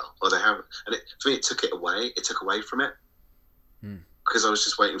this as well. Or they haven't. And for me, it took away from it. Because I was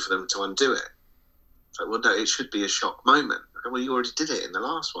just waiting for them to undo it. It's like, well, no, it should be a shock moment. Well, you already did it in the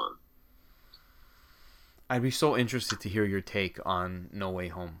last one. I'd be so interested to hear your take on No Way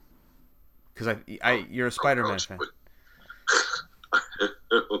Home, because you're a Spider-Man fan.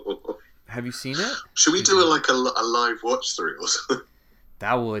 Have you seen it? Should we do a live watch through or something?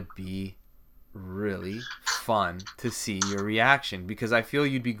 That would be really fun to see your reaction, because I feel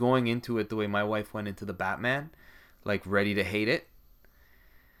you'd be going into it the way my wife went into the Batman, like ready to hate it,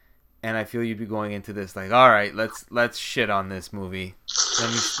 and I feel you'd be going into this like, all right, let's shit on this movie.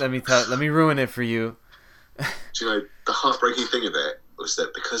 Let me ruin it for you. Do you know, the heartbreaking thing of it was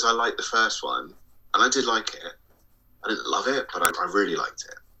that because I liked the first one, and I did like it, I didn't love it, but I really liked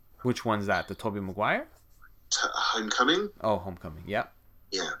it. Which one's that? The Tobey Maguire? Homecoming? Oh, Homecoming, yep.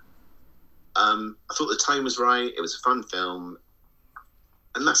 Yeah. I thought the tone was right, it was a fun film,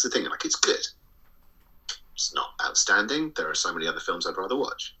 and that's the thing, like, it's good. It's not outstanding, there are so many other films I'd rather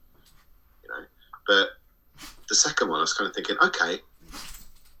watch. But the second one, I was kind of thinking, okay,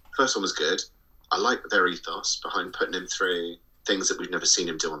 first one was good. I like their ethos behind putting him through things that we've never seen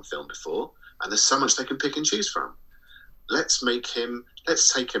him do on film before. And there's so much they can pick and choose from. Let's take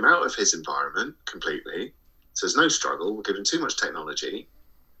him out of his environment completely. So there's no struggle. We'll give him too much technology.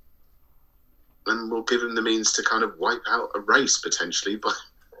 And we'll give him the means to kind of wipe out a race, potentially, by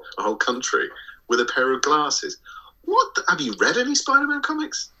a whole country with a pair of glasses. Have you read any Spider-Man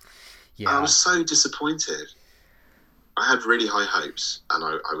comics? Yeah. I was so disappointed. I had really high hopes, and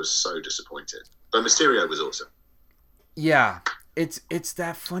I was so disappointed. But Mysterio was awesome. Yeah, it's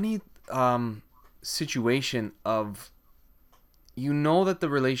that funny situation of, you know, that the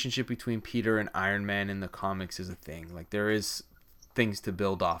relationship between Peter and Iron Man in the comics is a thing. Like, there is things to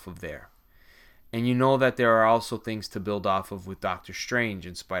build off of there. And you know that there are also things to build off of with Doctor Strange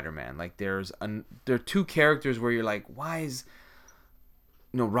and Spider-Man. Like, there are two characters where you're like, why is,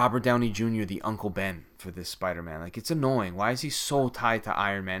 Robert Downey Jr. the Uncle Ben for this Spider-Man? Like, it's annoying. Why is he so tied to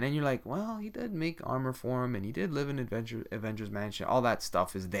Iron Man? And you're like, well, he did make armor for him, and he did live in Avengers Mansion. All that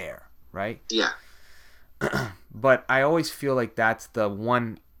stuff is there, right? Yeah. But I always feel like that's the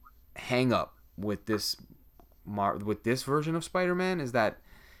one hang-up with this version of Spider-Man, is that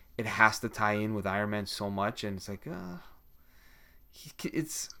it has to tie in with Iron Man so much, and it's like,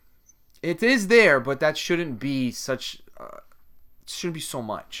 it is there, but that shouldn't be such. Shouldn't be so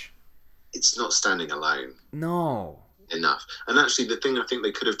much. It's not standing alone. No. Enough. And actually, the thing I think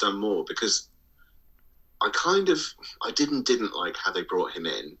they could have done more, because I didn't like how they brought him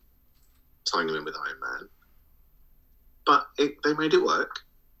in, tying him in with Iron Man, but they made it work.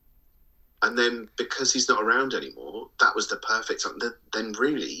 And then, because he's not around anymore, that was the perfect time. Then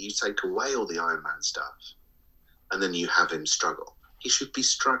really, you take away all the Iron Man stuff, and then you have him struggle. He should be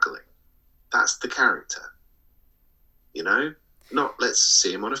struggling. That's the character. Not let's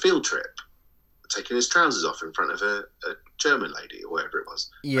see him on a field trip, taking his trousers off in front of a German lady or whatever it was.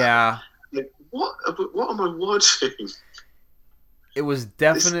 Yeah. What am I watching? It was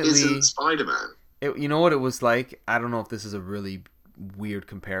definitely... This isn't Spider-Man. You know what it was like? I don't know if this is a really weird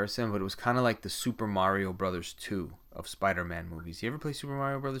comparison, but it was kind of like the Super Mario Brothers 2 of Spider-Man movies. You ever play Super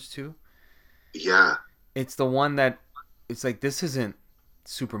Mario Brothers 2? Yeah. It's the one that... It's like, this isn't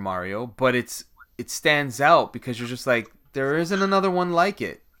Super Mario, but it stands out because you're just like, there isn't another one like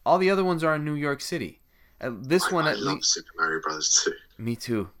it. All the other ones are in New York City. I love Super Mario Brothers 2. Me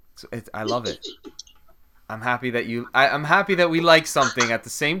too. I love it. I'm happy that I'm happy that we like something at the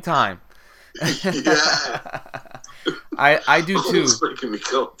same time. Yeah. I do too. It's making me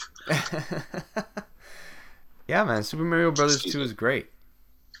cough. Yeah, man. Super Mario Brothers 2 is great.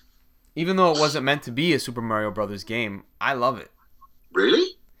 Even though it wasn't meant to be a Super Mario Brothers game, I love it.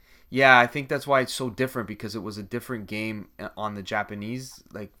 Really? Yeah, I think that's why it's so different, because it was a different game on the Japanese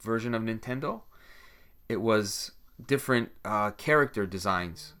version of Nintendo. It was different character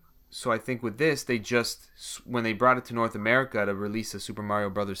designs. So I think with this, they just, when they brought it to North America to release a Super Mario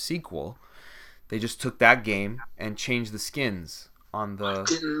Brothers sequel, they just took that game and changed the skins on the... I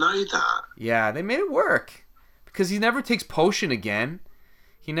didn't know that. Yeah, they made it work. Because he never takes potion again.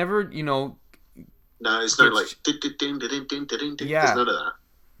 He never, No, it's not like... Yeah. There's none of that.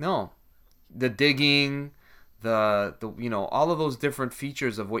 No. The digging, the all of those different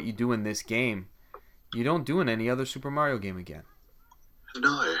features of what you do in this game, you don't do in any other Super Mario game again. No.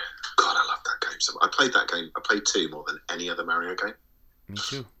 God, I love that game. I played that game. I played 2 more than any other Mario game.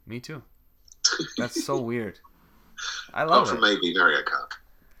 Me too. That's so weird. I love it. Apart from maybe Mario Kart.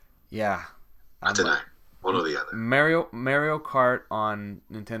 Yeah. I don't know. One or the other. Mario Kart on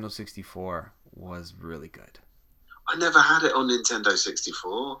Nintendo 64 was really good. I never had it on Nintendo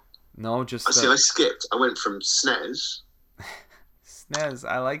 64. No, just... I skipped. I went from SNES... SNES,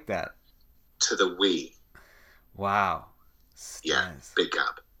 I like that. ...to the Wii. Wow. SNES. Yeah, big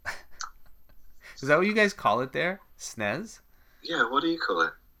gap. Is that what you guys call it there? SNES? Yeah, what do you call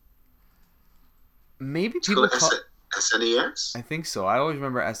it? Maybe people call it SNES? I think so. I always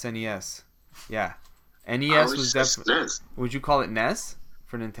remember SNES. Yeah. NES was definitely... SNES. Would you call it NES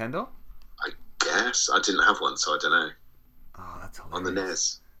for Nintendo? I guess. I didn't have one, so I don't know. Oh, that's hilarious. On the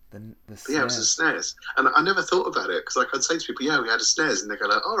NES. The SNES. Yeah, it was a SNES. And I never thought about it, because I'd say to people, yeah, we had a SNES, and they go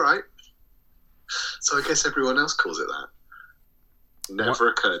like, all right. So I guess everyone else calls it that. Never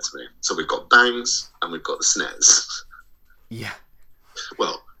occurred to me. So we've got Bangs, and we've got the SNES. Yeah.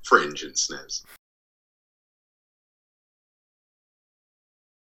 Well, Fringe and SNES.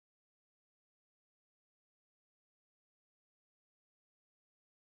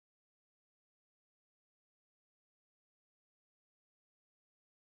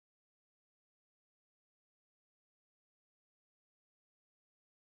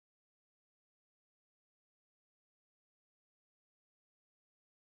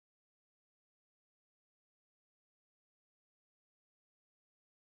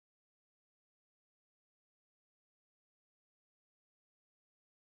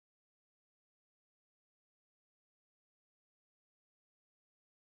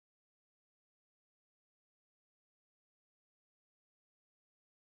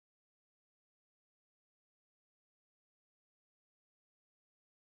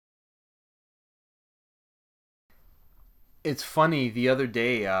 It's funny. The other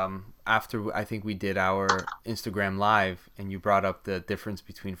day, after I think we did our Instagram live, and you brought up the difference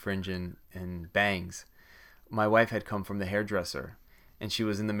between fringe and bangs. My wife had come from the hairdresser, and she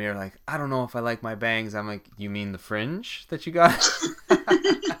was in the mirror like, I don't know if I like my bangs. I'm like, you mean the fringe that you got?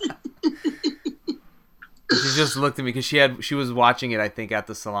 She just looked at me because she was watching it, I think, at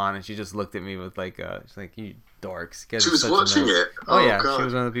the salon, and she just looked at me with like, she's like, you dorks. She was watching it. Oh yeah, God. she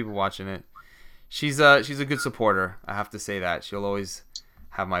was one of the people watching it. She's a good supporter. I have to say that she'll always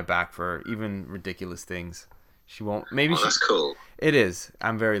have my back for even ridiculous things. She won't. Maybe that's cool. It is.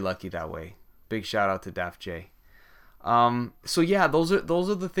 I'm very lucky that way. Big shout out to Daft J. So yeah, those are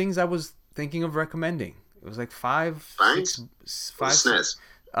the things I was thinking of recommending. It was like five. SNES.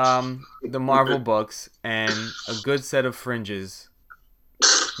 The Marvel books and a good set of fringes.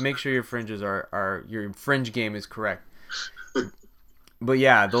 Make sure your fringes are your fringe game is correct. But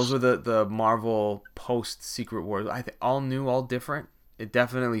yeah, those are the Marvel post Secret Wars. I think all new, all different. It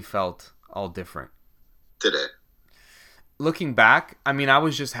definitely felt all different. Did it? Looking back, I mean, I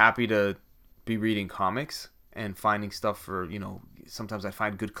was just happy to be reading comics and finding stuff for, sometimes I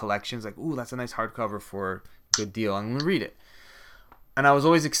find good collections like, ooh, that's a nice hardcover for a good deal. I'm going to read it. And I was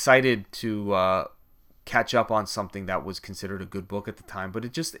always excited to catch up on something that was considered a good book at the time, but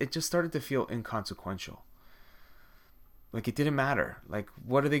it just started to feel inconsequential. Like, it didn't matter. Like,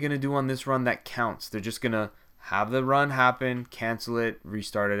 what are they going to do on this run that counts? They're just going to have the run happen, cancel it,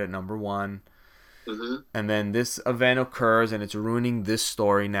 restart it at number 1. Mm-hmm. And then this event occurs, and it's ruining this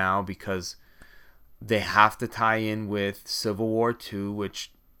story now because they have to tie in with Civil War 2,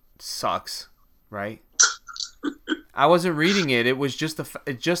 which sucks, right? I wasn't reading it. It was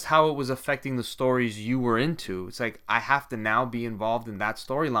just how it was affecting the stories you were into. It's like, I have to now be involved in that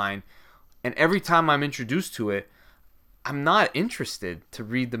storyline. And every time I'm introduced to it, I'm not interested to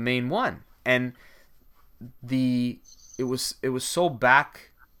read the main one. And it was so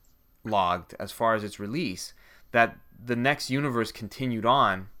backlogged as far as its release that the next universe continued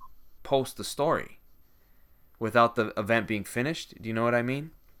on post the story without the event being finished. Do you know what I mean?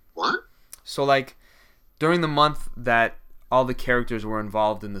 What? So like during the month that all the characters were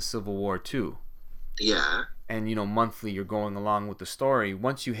involved in the Civil War 2. Yeah. And monthly you're going along with the story.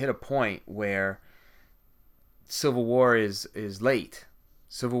 Once you hit a point where Civil War is late.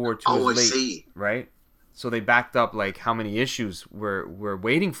 Civil War 2 is late. I see. Right? So they backed up like how many issues we're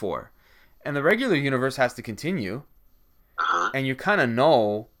waiting for. And the regular universe has to continue. Uh-huh. And you kind of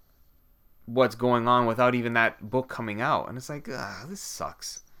know what's going on without even that book coming out. And it's like, this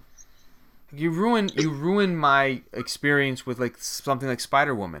sucks. You ruin my experience with like something like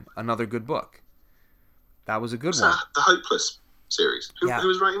Spider-Woman, another good book. That was a good one. The Hopeless series. Who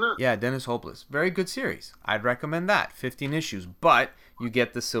was writing that? Yeah, Dennis Hopeless. Very good series. I'd recommend that. 15 issues, but you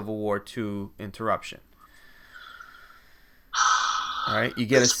get the Civil War 2 interruption. All right, you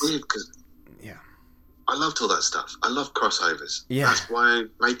get it's weird because I loved all that stuff. I love crossovers. Yeah, that's why I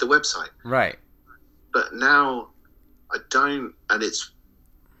made the website. Right. But now I don't, and it's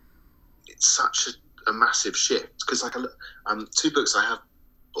such a massive shift because like 2 books I have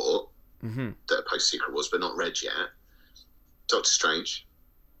bought that are post Secret Wars but not read yet. Doctor Strange.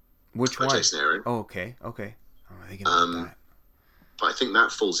 Which one? Jason Aaron. Oh, okay. Oh, are they gonna do that? But I think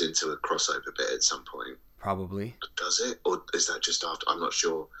that falls into a crossover bit at some point. Probably. Does it? Or is that just after? I'm not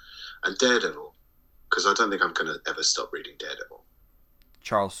sure. And Daredevil. Because I don't think I'm going to ever stop reading Daredevil.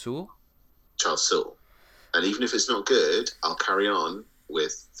 Charles Soule? Charles Soule. And even if it's not good, I'll carry on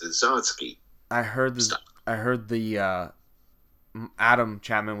with the Zardsky stuff. I heard the Adam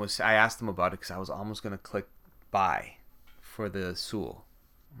Chapman was... I asked him about it because I was almost going to click buy for the Soule.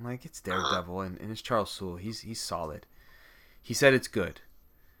 I'm like, it's Daredevil and it's Charles Soule. He's solid. He said it's good.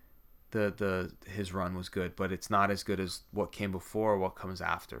 His run was good, but it's not as good as what came before or what comes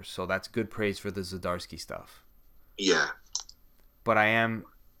after. So that's good praise for the Zdarsky stuff. Yeah. But I am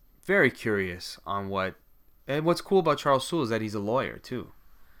very curious on what's cool about Charles Soule is that he's a lawyer too.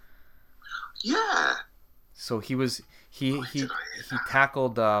 Yeah. So he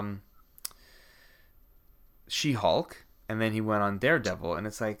tackled She-Hulk and then he went on Daredevil and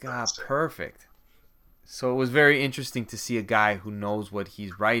it's like perfect. So it was very interesting to see a guy who knows what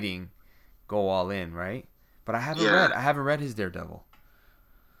he's writing go all in, right? But I haven't read his Daredevil.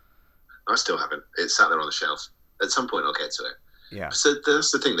 I still haven't. It's sat there on the shelf. At some point I'll get to it. Yeah. So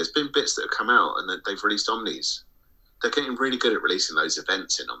that's the thing. There's been bits that have come out and that they've released Omnis. They're getting really good at releasing those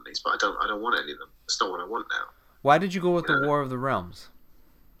events in Omnis, but I don't want any of them. It's not what I want now. Why did you go with the War of the Realms?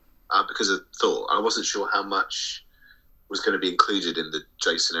 Because of Thor. I wasn't sure how much was going to be included in the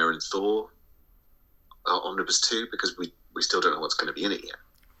Jason Aaron Thor Omnibus 2 because we still don't know what's going to be in it yet.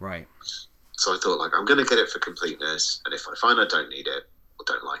 Right. So I thought, like, I'm going to get it for completeness, and if I find I don't need it or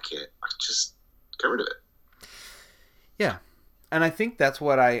don't like it, I just get rid of it. Yeah, and I think that's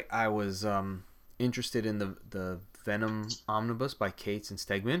what I was interested in the Venom Omnibus by Cates and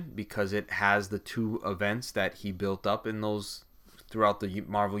Stegman, because it has the two events that he built up in those throughout the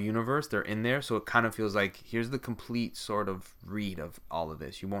Marvel Universe. They're in there, so it kind of feels like here's the complete sort of read of all of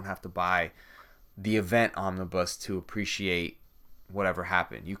this. You won't have to buy the event Omnibus to appreciate whatever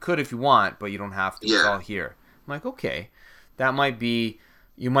happened. You could if you want, but you don't have to. Yeah. It's all here. I'm like, okay, that might be,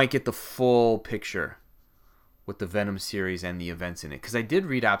 you might get the full picture with the Venom series and the events in it. Because I did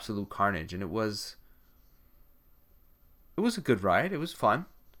read Absolute Carnage, and it was a good ride. It was fun.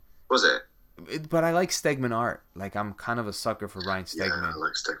 Was it? But I like Stegman art. Like, I'm kind of a sucker for Ryan Stegman. Yeah, I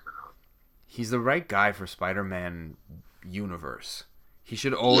like Stegman art. He's the right guy for Spider-Man universe. He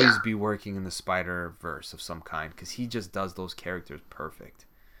should always be working in the Spider-Verse of some kind, because he just does those characters perfect.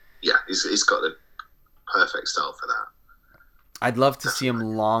 Yeah, he's got the perfect style for that. I'd love to see him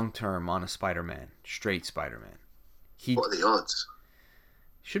long-term on a Spider-Man, straight Spider-Man. What are the odds?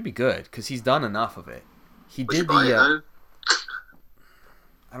 Should be good, because he's done enough of it. He Would did you buy it, though?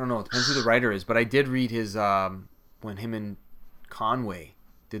 I don't know, it depends who the writer is, but I did read his, when him and Conway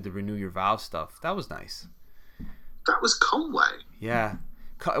did the Renew Your Vow stuff. That was nice. That was Conway. Yeah.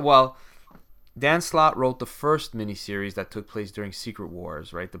 Well, Dan Slott wrote the first miniseries that took place during Secret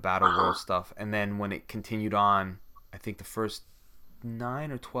Wars, right? The Battle World stuff. And then when it continued on, I think the first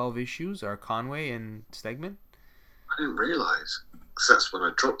 9 or 12 issues are Conway and Stegman. I didn't realise. Because that's when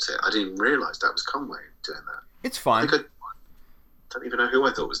I dropped it. I didn't realise that was Conway doing that. It's fun. I don't even know who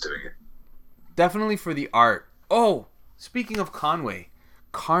I thought was doing it. Definitely for the art. Oh, speaking of Conway,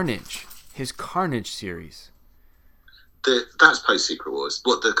 Carnage. His Carnage series. That's post Secret Wars.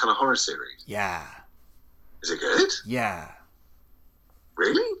 What, the kind of horror series? Yeah. Is it good? Yeah.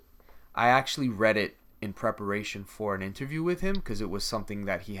 Really? I actually read it in preparation for an interview with him, because it was something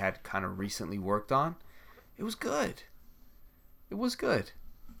that he had kind of recently worked on. It was good. It was good.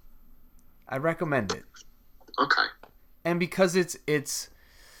 I recommend it. Okay. And because it's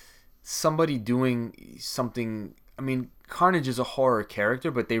somebody doing something, I mean, Carnage is a horror character,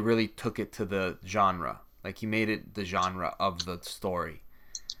 but they really took it to the genre. Like, he made it the genre of the story.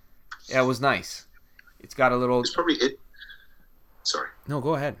 Yeah, it was nice. It's got a little... It's probably it. Sorry. No,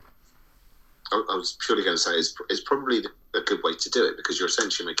 go ahead. I was purely going to say it's probably a good way to do it, because you're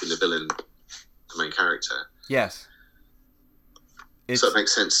essentially making the villain the main character. Yes. So it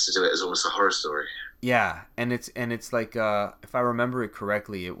makes sense to do it as almost a horror story. Yeah, and it's like, if I remember it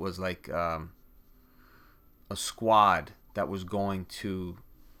correctly, it was like a squad that was going to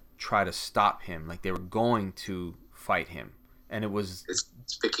try to stop him. Like, they were going to fight him, and it was... It's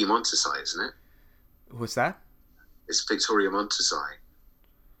Vicky Montesai, isn't it? What's that? It's Victoria Montesai.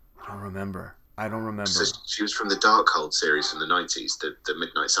 I don't remember. So she was from the Darkhold series from the 90s, the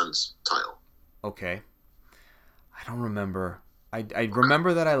Midnight Suns title. Okay. I don't remember. I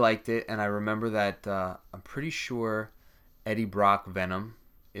remember that I liked it, and I remember that I'm pretty sure Eddie Brock Venom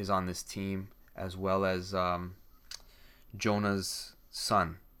is on this team, as well as Jonah's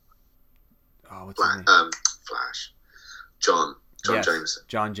son. Oh, what's his name? Flash. John Jameson.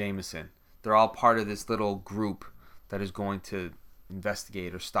 John Jameson. They're all part of this little group that is going to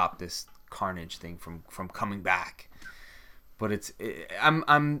investigate or stop this Carnage thing from coming back. But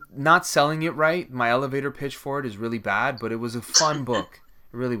I'm not selling it right. My elevator pitch for it is really bad, but it was a fun book.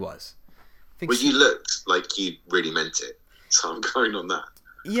 It really was. Well, you looked like you really meant it, so I'm going on that.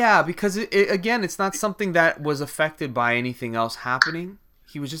 Yeah, because again, it's not something that was affected by anything else happening.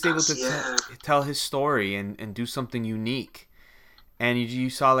 He was just able to tell his story and do something unique. And you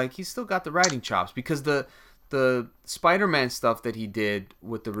saw, like, he's still got the writing chops, because the Spider-Man stuff that he did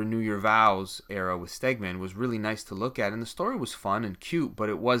with the Renew Your Vows era with Stegman was really nice to look at, and the story was fun and cute, but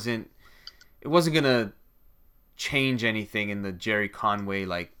it wasn't gonna change anything in the Jerry Conway,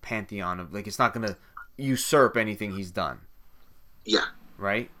 like, pantheon of, like, it's not gonna usurp anything he's done. Yeah.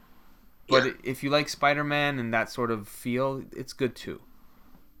 Right? But if you like Spider-Man and that sort of feel, it's good too.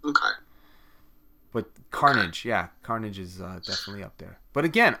 Okay. But Carnage, Carnage is definitely up there. But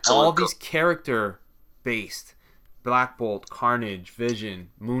again, all these character-based, Black Bolt, Carnage, Vision,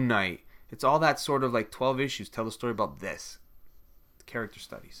 Moon Knight, it's all that sort of like 12 issues tell the story about this. Character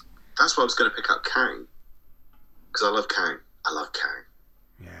studies. That's why I was going to pick up Kang. Because I love Kang. I love Kang.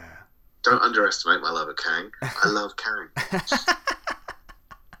 Yeah. Don't underestimate my love of Kang. I love Kang.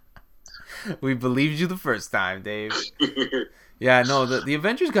 We believed you the first time, Dave. Yeah, no, the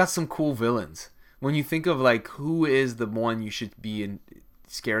Avengers got some cool villains. When you think of, like, who is the one you should be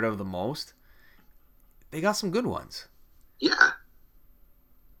scared of the most, they got some good ones. Yeah.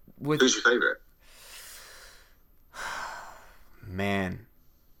 Who's your favorite? Man,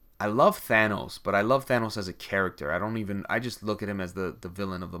 I love Thanos, but I love Thanos as a character. I just look at him as the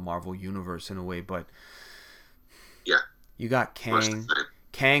villain of the Marvel universe in a way, but yeah, you got Kang.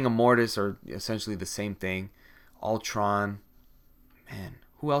 Kang and Mortis are essentially the same thing. Ultron. Man,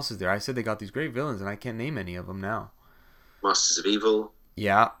 who else is there? I said they got these great villains, and I can't name any of them now. Masters of Evil.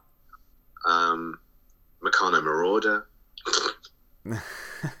 Yeah. Meccano Marauder.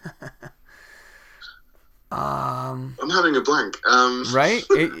 I'm having a blank. Right?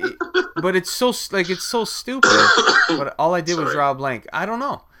 But it's so stupid. But all I did was draw a blank. I don't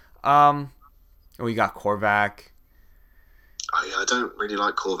know. We got Korvac. Oh yeah, I don't really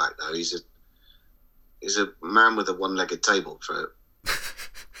like Korvac though. He's a man with a one-legged table for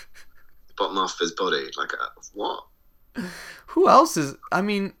the bottom half of his body. Like what? Who else is? I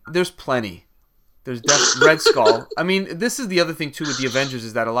mean, there's plenty. There's Red Skull. I mean, this is the other thing too with the Avengers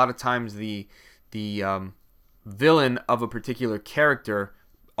is that a lot of times the villain of a particular character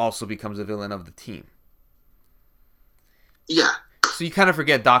also becomes a villain of the team. Yeah. So you kind of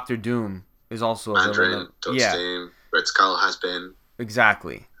forget Doctor Doom is also a villain. Doctor Doom, Red Skull has been.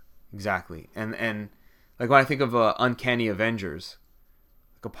 Exactly. And like when I think of Uncanny Avengers,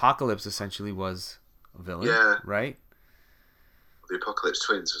 like Apocalypse essentially was a villain. Yeah. Right? The Apocalypse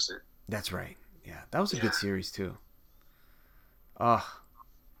Twins, wasn't it? That's right. Yeah, that was a good series too. I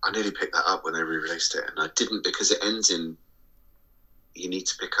nearly picked that up when they re-released it, and I didn't because it ends in. You need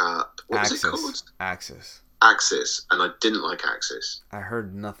to pick up. What was it called? Axis, and I didn't like Axis. I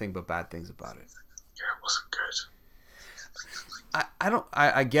heard nothing but bad things about it. Yeah, it wasn't good.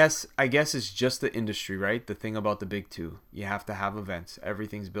 I guess it's just the industry, right? The thing about the big two, you have to have events.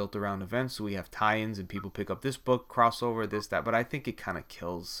 Everything's built around events, so we have tie-ins and people pick up this book, crossover, this, that. But I think it kind of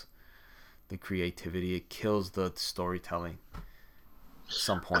kills the creativity. It kills the storytelling. At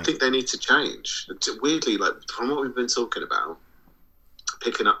some point, I think they need to change. Weirdly, like from what we've been talking about,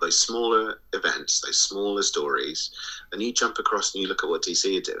 picking up those smaller events, those smaller stories, and you jump across and you look at what DC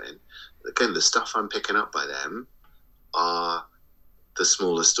are doing. Again, the stuff I'm picking up by them are the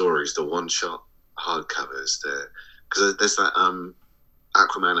smaller stories, the one-shot hardcovers. Because there's that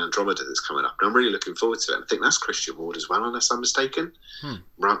Aquaman Andromeda that's coming up, and I'm really looking forward to it. I think that's Christian Ward as well, unless I'm mistaken.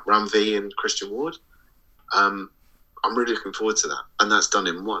 Ram V and Christian Ward. I'm really looking forward to that, and that's done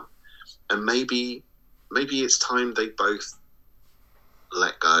in one. And maybe it's time they both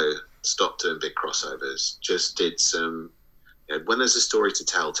let go, stop doing big crossovers, just did some. When there's a story to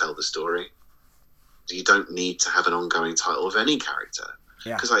tell the story. You don't need to have an ongoing title of any character.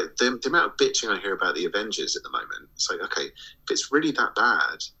 Because like the amount of bitching I hear about the Avengers at the moment, it's like, okay, if it's really that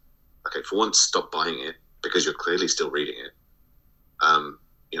bad, okay, for once, stop buying it because you're clearly still reading it.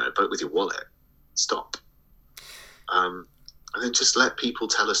 Vote with your wallet. Stop. And then just let people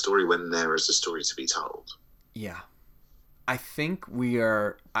tell a story when there is a story to be told. Yeah. I think we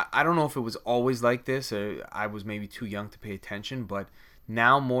are... I don't know if it was always like this, or I was maybe too young to pay attention, but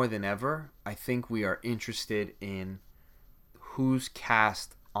now more than ever, I think we are interested in who's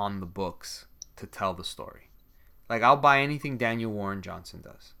cast on the books to tell the story. Like, I'll buy anything Daniel Warren Johnson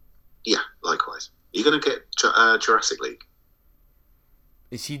does. Yeah, likewise. You're going to get Jurassic League.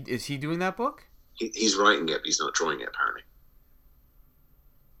 Is he doing that book? He's writing it, but he's not drawing it, apparently.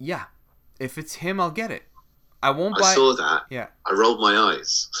 Yeah. If it's him, I'll get it. I won't buy... I saw that. Yeah. I rolled my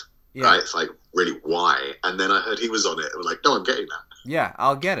eyes. Yeah. Right? It's like, really, why? And then I heard he was on it. I was like, no, I'm getting that. Yeah,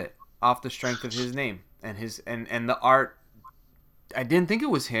 I'll get it. Off the strength of his name. And his and the art... I didn't think it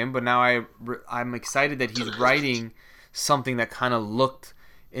was him, but now I'm excited that he's writing something that kind of looked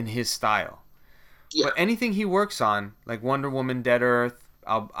in his style. Yeah. But anything he works on, like Wonder Woman, Dead Earth...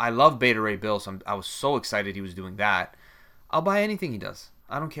 I love Beta Ray Bill, so I was so excited he was doing that. I'll buy anything he does.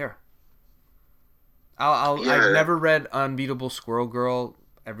 I don't care. I've never read Unbeatable Squirrel Girl.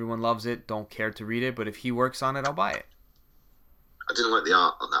 Everyone loves it. Don't care to read it, but if he works on it, I'll buy it. I didn't like the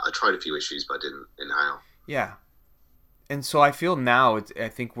art on that. I tried a few issues, but I didn't inhale. Yeah. And so I feel now, I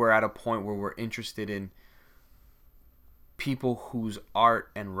think we're at a point where we're interested in people whose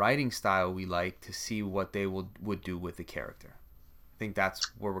art and writing style we like to see what they would do with the character. I think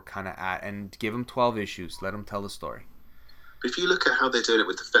that's where we're kind of at. And give them 12 issues. Let them tell the story. But if you look at how they're doing it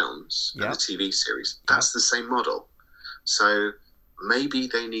with the films and the TV series, that's the same model. So maybe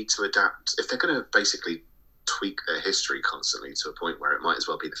they need to adapt. If they're going to basically tweak their history constantly to a point where it might as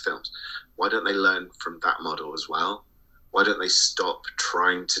well be the films, why don't they learn from that model as well? Why don't they stop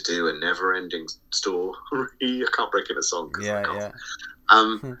trying to do a never-ending story? I can't break in a song. Yeah.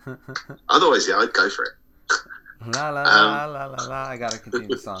 Otherwise, I'd go for it. La la la la la la. I gotta continue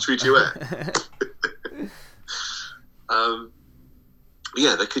the song. Should we do it?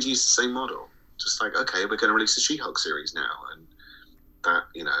 Yeah, they could use the same model. Just like, okay, we're going to release a She-Hulk series now, and that,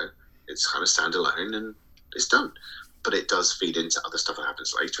 it's kind of standalone and it's done. But it does feed into other stuff that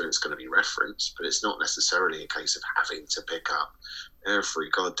happens later, and it's going to be referenced. But it's not necessarily a case of having to pick up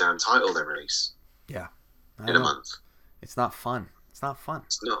every goddamn title they release. Yeah, in a month. It's not fun. It's not fun.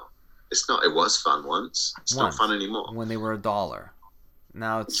 It's not. It's not. It was fun once. It's not fun anymore. When they were $1.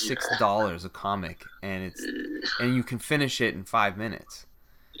 Now it's $6 a comic, and and you can finish it in 5 minutes.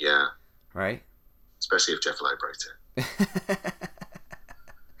 Yeah. Right. Especially if Jeff Lowe wrote it.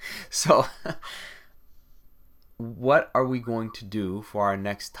 So, what are we going to do for our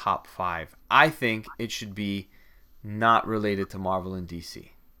next top 5? I think it should be not related to Marvel and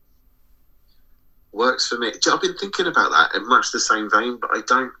DC. Works for me. I've been thinking about that in much the same vein, but I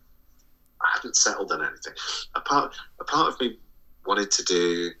haven't settled on anything. A part of me wanted to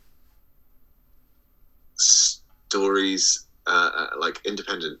do stories, like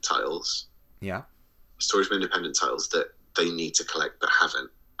independent titles. Yeah. Stories from independent titles that they need to collect but haven't.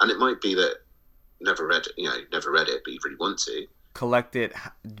 And it might be that never read it, but you really want to. Collect it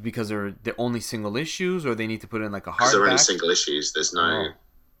because they're only single issues, or they need to put in like a hardback? Because they're only single issues. There's no... Oh,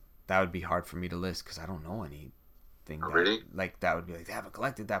 that would be hard for me to list because I don't know anything. Really? Like, that would be like, they haven't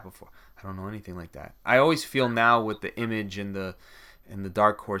collected that before. I don't know anything like that. I always feel now with the Image and the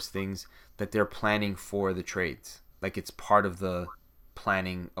Dark Horse things that they're planning for the trades. Like, it's part of the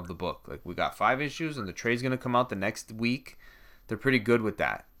planning of the book. Like, we got 5 issues and the trade's going to come out the next week. They're pretty good with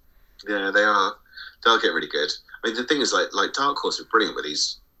that. Yeah, they are. They'll get really good. I mean, the thing is, like Dark Horse are brilliant with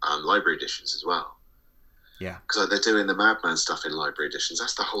these library editions as well. Yeah. Because they're doing the Madman stuff in library editions.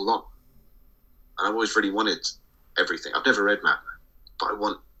 That's the whole lot. And I've always really wanted everything. I've never read Madman, but I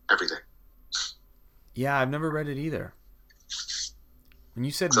want everything. Yeah, I've never read it either. When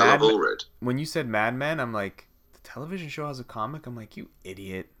you said Madman, I'm like, the television show has a comic? I'm like, you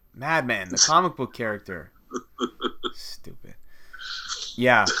idiot. Madman, the comic book character. Stupid.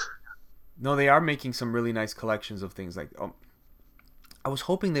 Yeah. No, they are making some really nice collections of things. Like, I was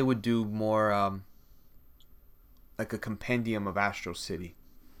hoping they would do more, like a compendium of Astro City.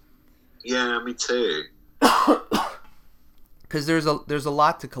 Yeah, me too. Because there's a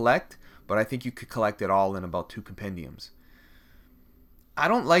lot to collect, but I think you could collect it all in about 2 compendiums. I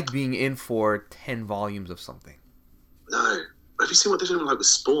don't like being in for 10 volumes of something. No. Have you seen what they're doing like with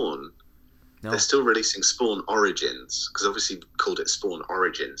Spawn? No. They're still releasing Spawn Origins, because obviously called it Spawn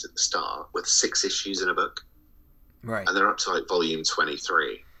Origins at the start, with 6 issues in a book. Right. And they're up to like volume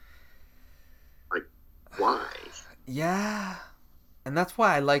 23. Like, why? Yeah. And that's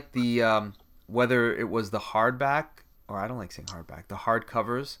why I like the, whether it was the hardback, or I don't like saying hardback, the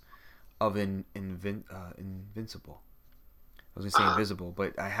hardcovers of Invincible. I was going to say Invisible,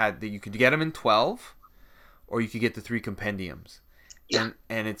 but I had that you could get them in 12, or you could get the 3 compendiums. Yeah.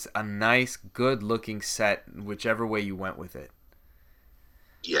 And it's a nice, good-looking set, whichever way you went with it.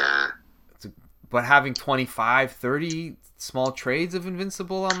 Yeah. But having 25, 30 small trades of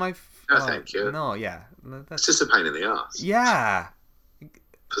Invincible on my... No, thank you. No, yeah. It's just a pain in the ass. Yeah.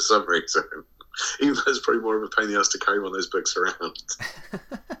 For some reason. Even though it's probably more of a pain in the ass to carry one of those books around.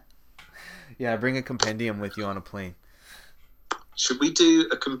 Yeah, bring a compendium with you on a plane. Should we do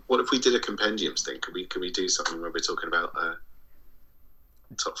what if we did a compendiums thing? Could we do something where we're talking about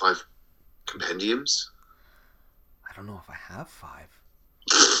top 5 compendiums? I don't know if I have 5.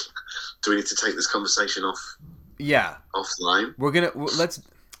 Do we need to take this conversation off? Yeah. Offline? We're gonna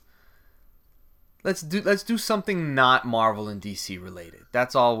let's do something not Marvel and DC related.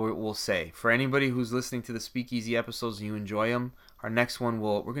 That's all we'll say. For anybody who's listening to the Speakeasy episodes and you enjoy them, our next one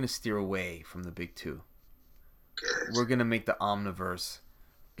we're gonna steer away from the big 2. Good. We're gonna make the Omniverse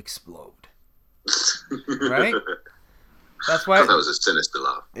explode. Right? That's why. I thought that was a sinister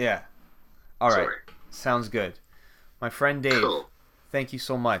laugh. Yeah. All right. Sorry. Sounds good. My friend Dave. Cool. Thank you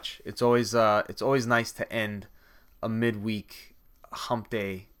so much. It's always nice to end a midweek hump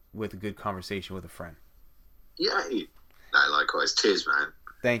day with a good conversation with a friend. Yay. No, likewise. Cheers, man.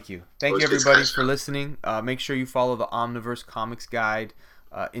 Thank you. Thank you, everybody, for listening. Make sure you follow the Omniverse Comics Guide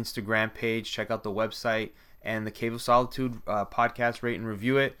Instagram page. Check out the website and the Cave of Solitude podcast. Rate and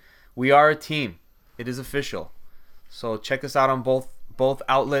review it. We are a team. It is official. So check us out on both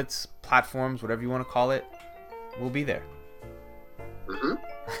outlets, platforms, whatever you want to call it. We'll be there. Mm-hmm.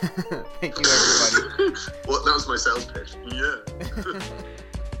 Thank you, everybody. What? That was my sales pitch. Yeah.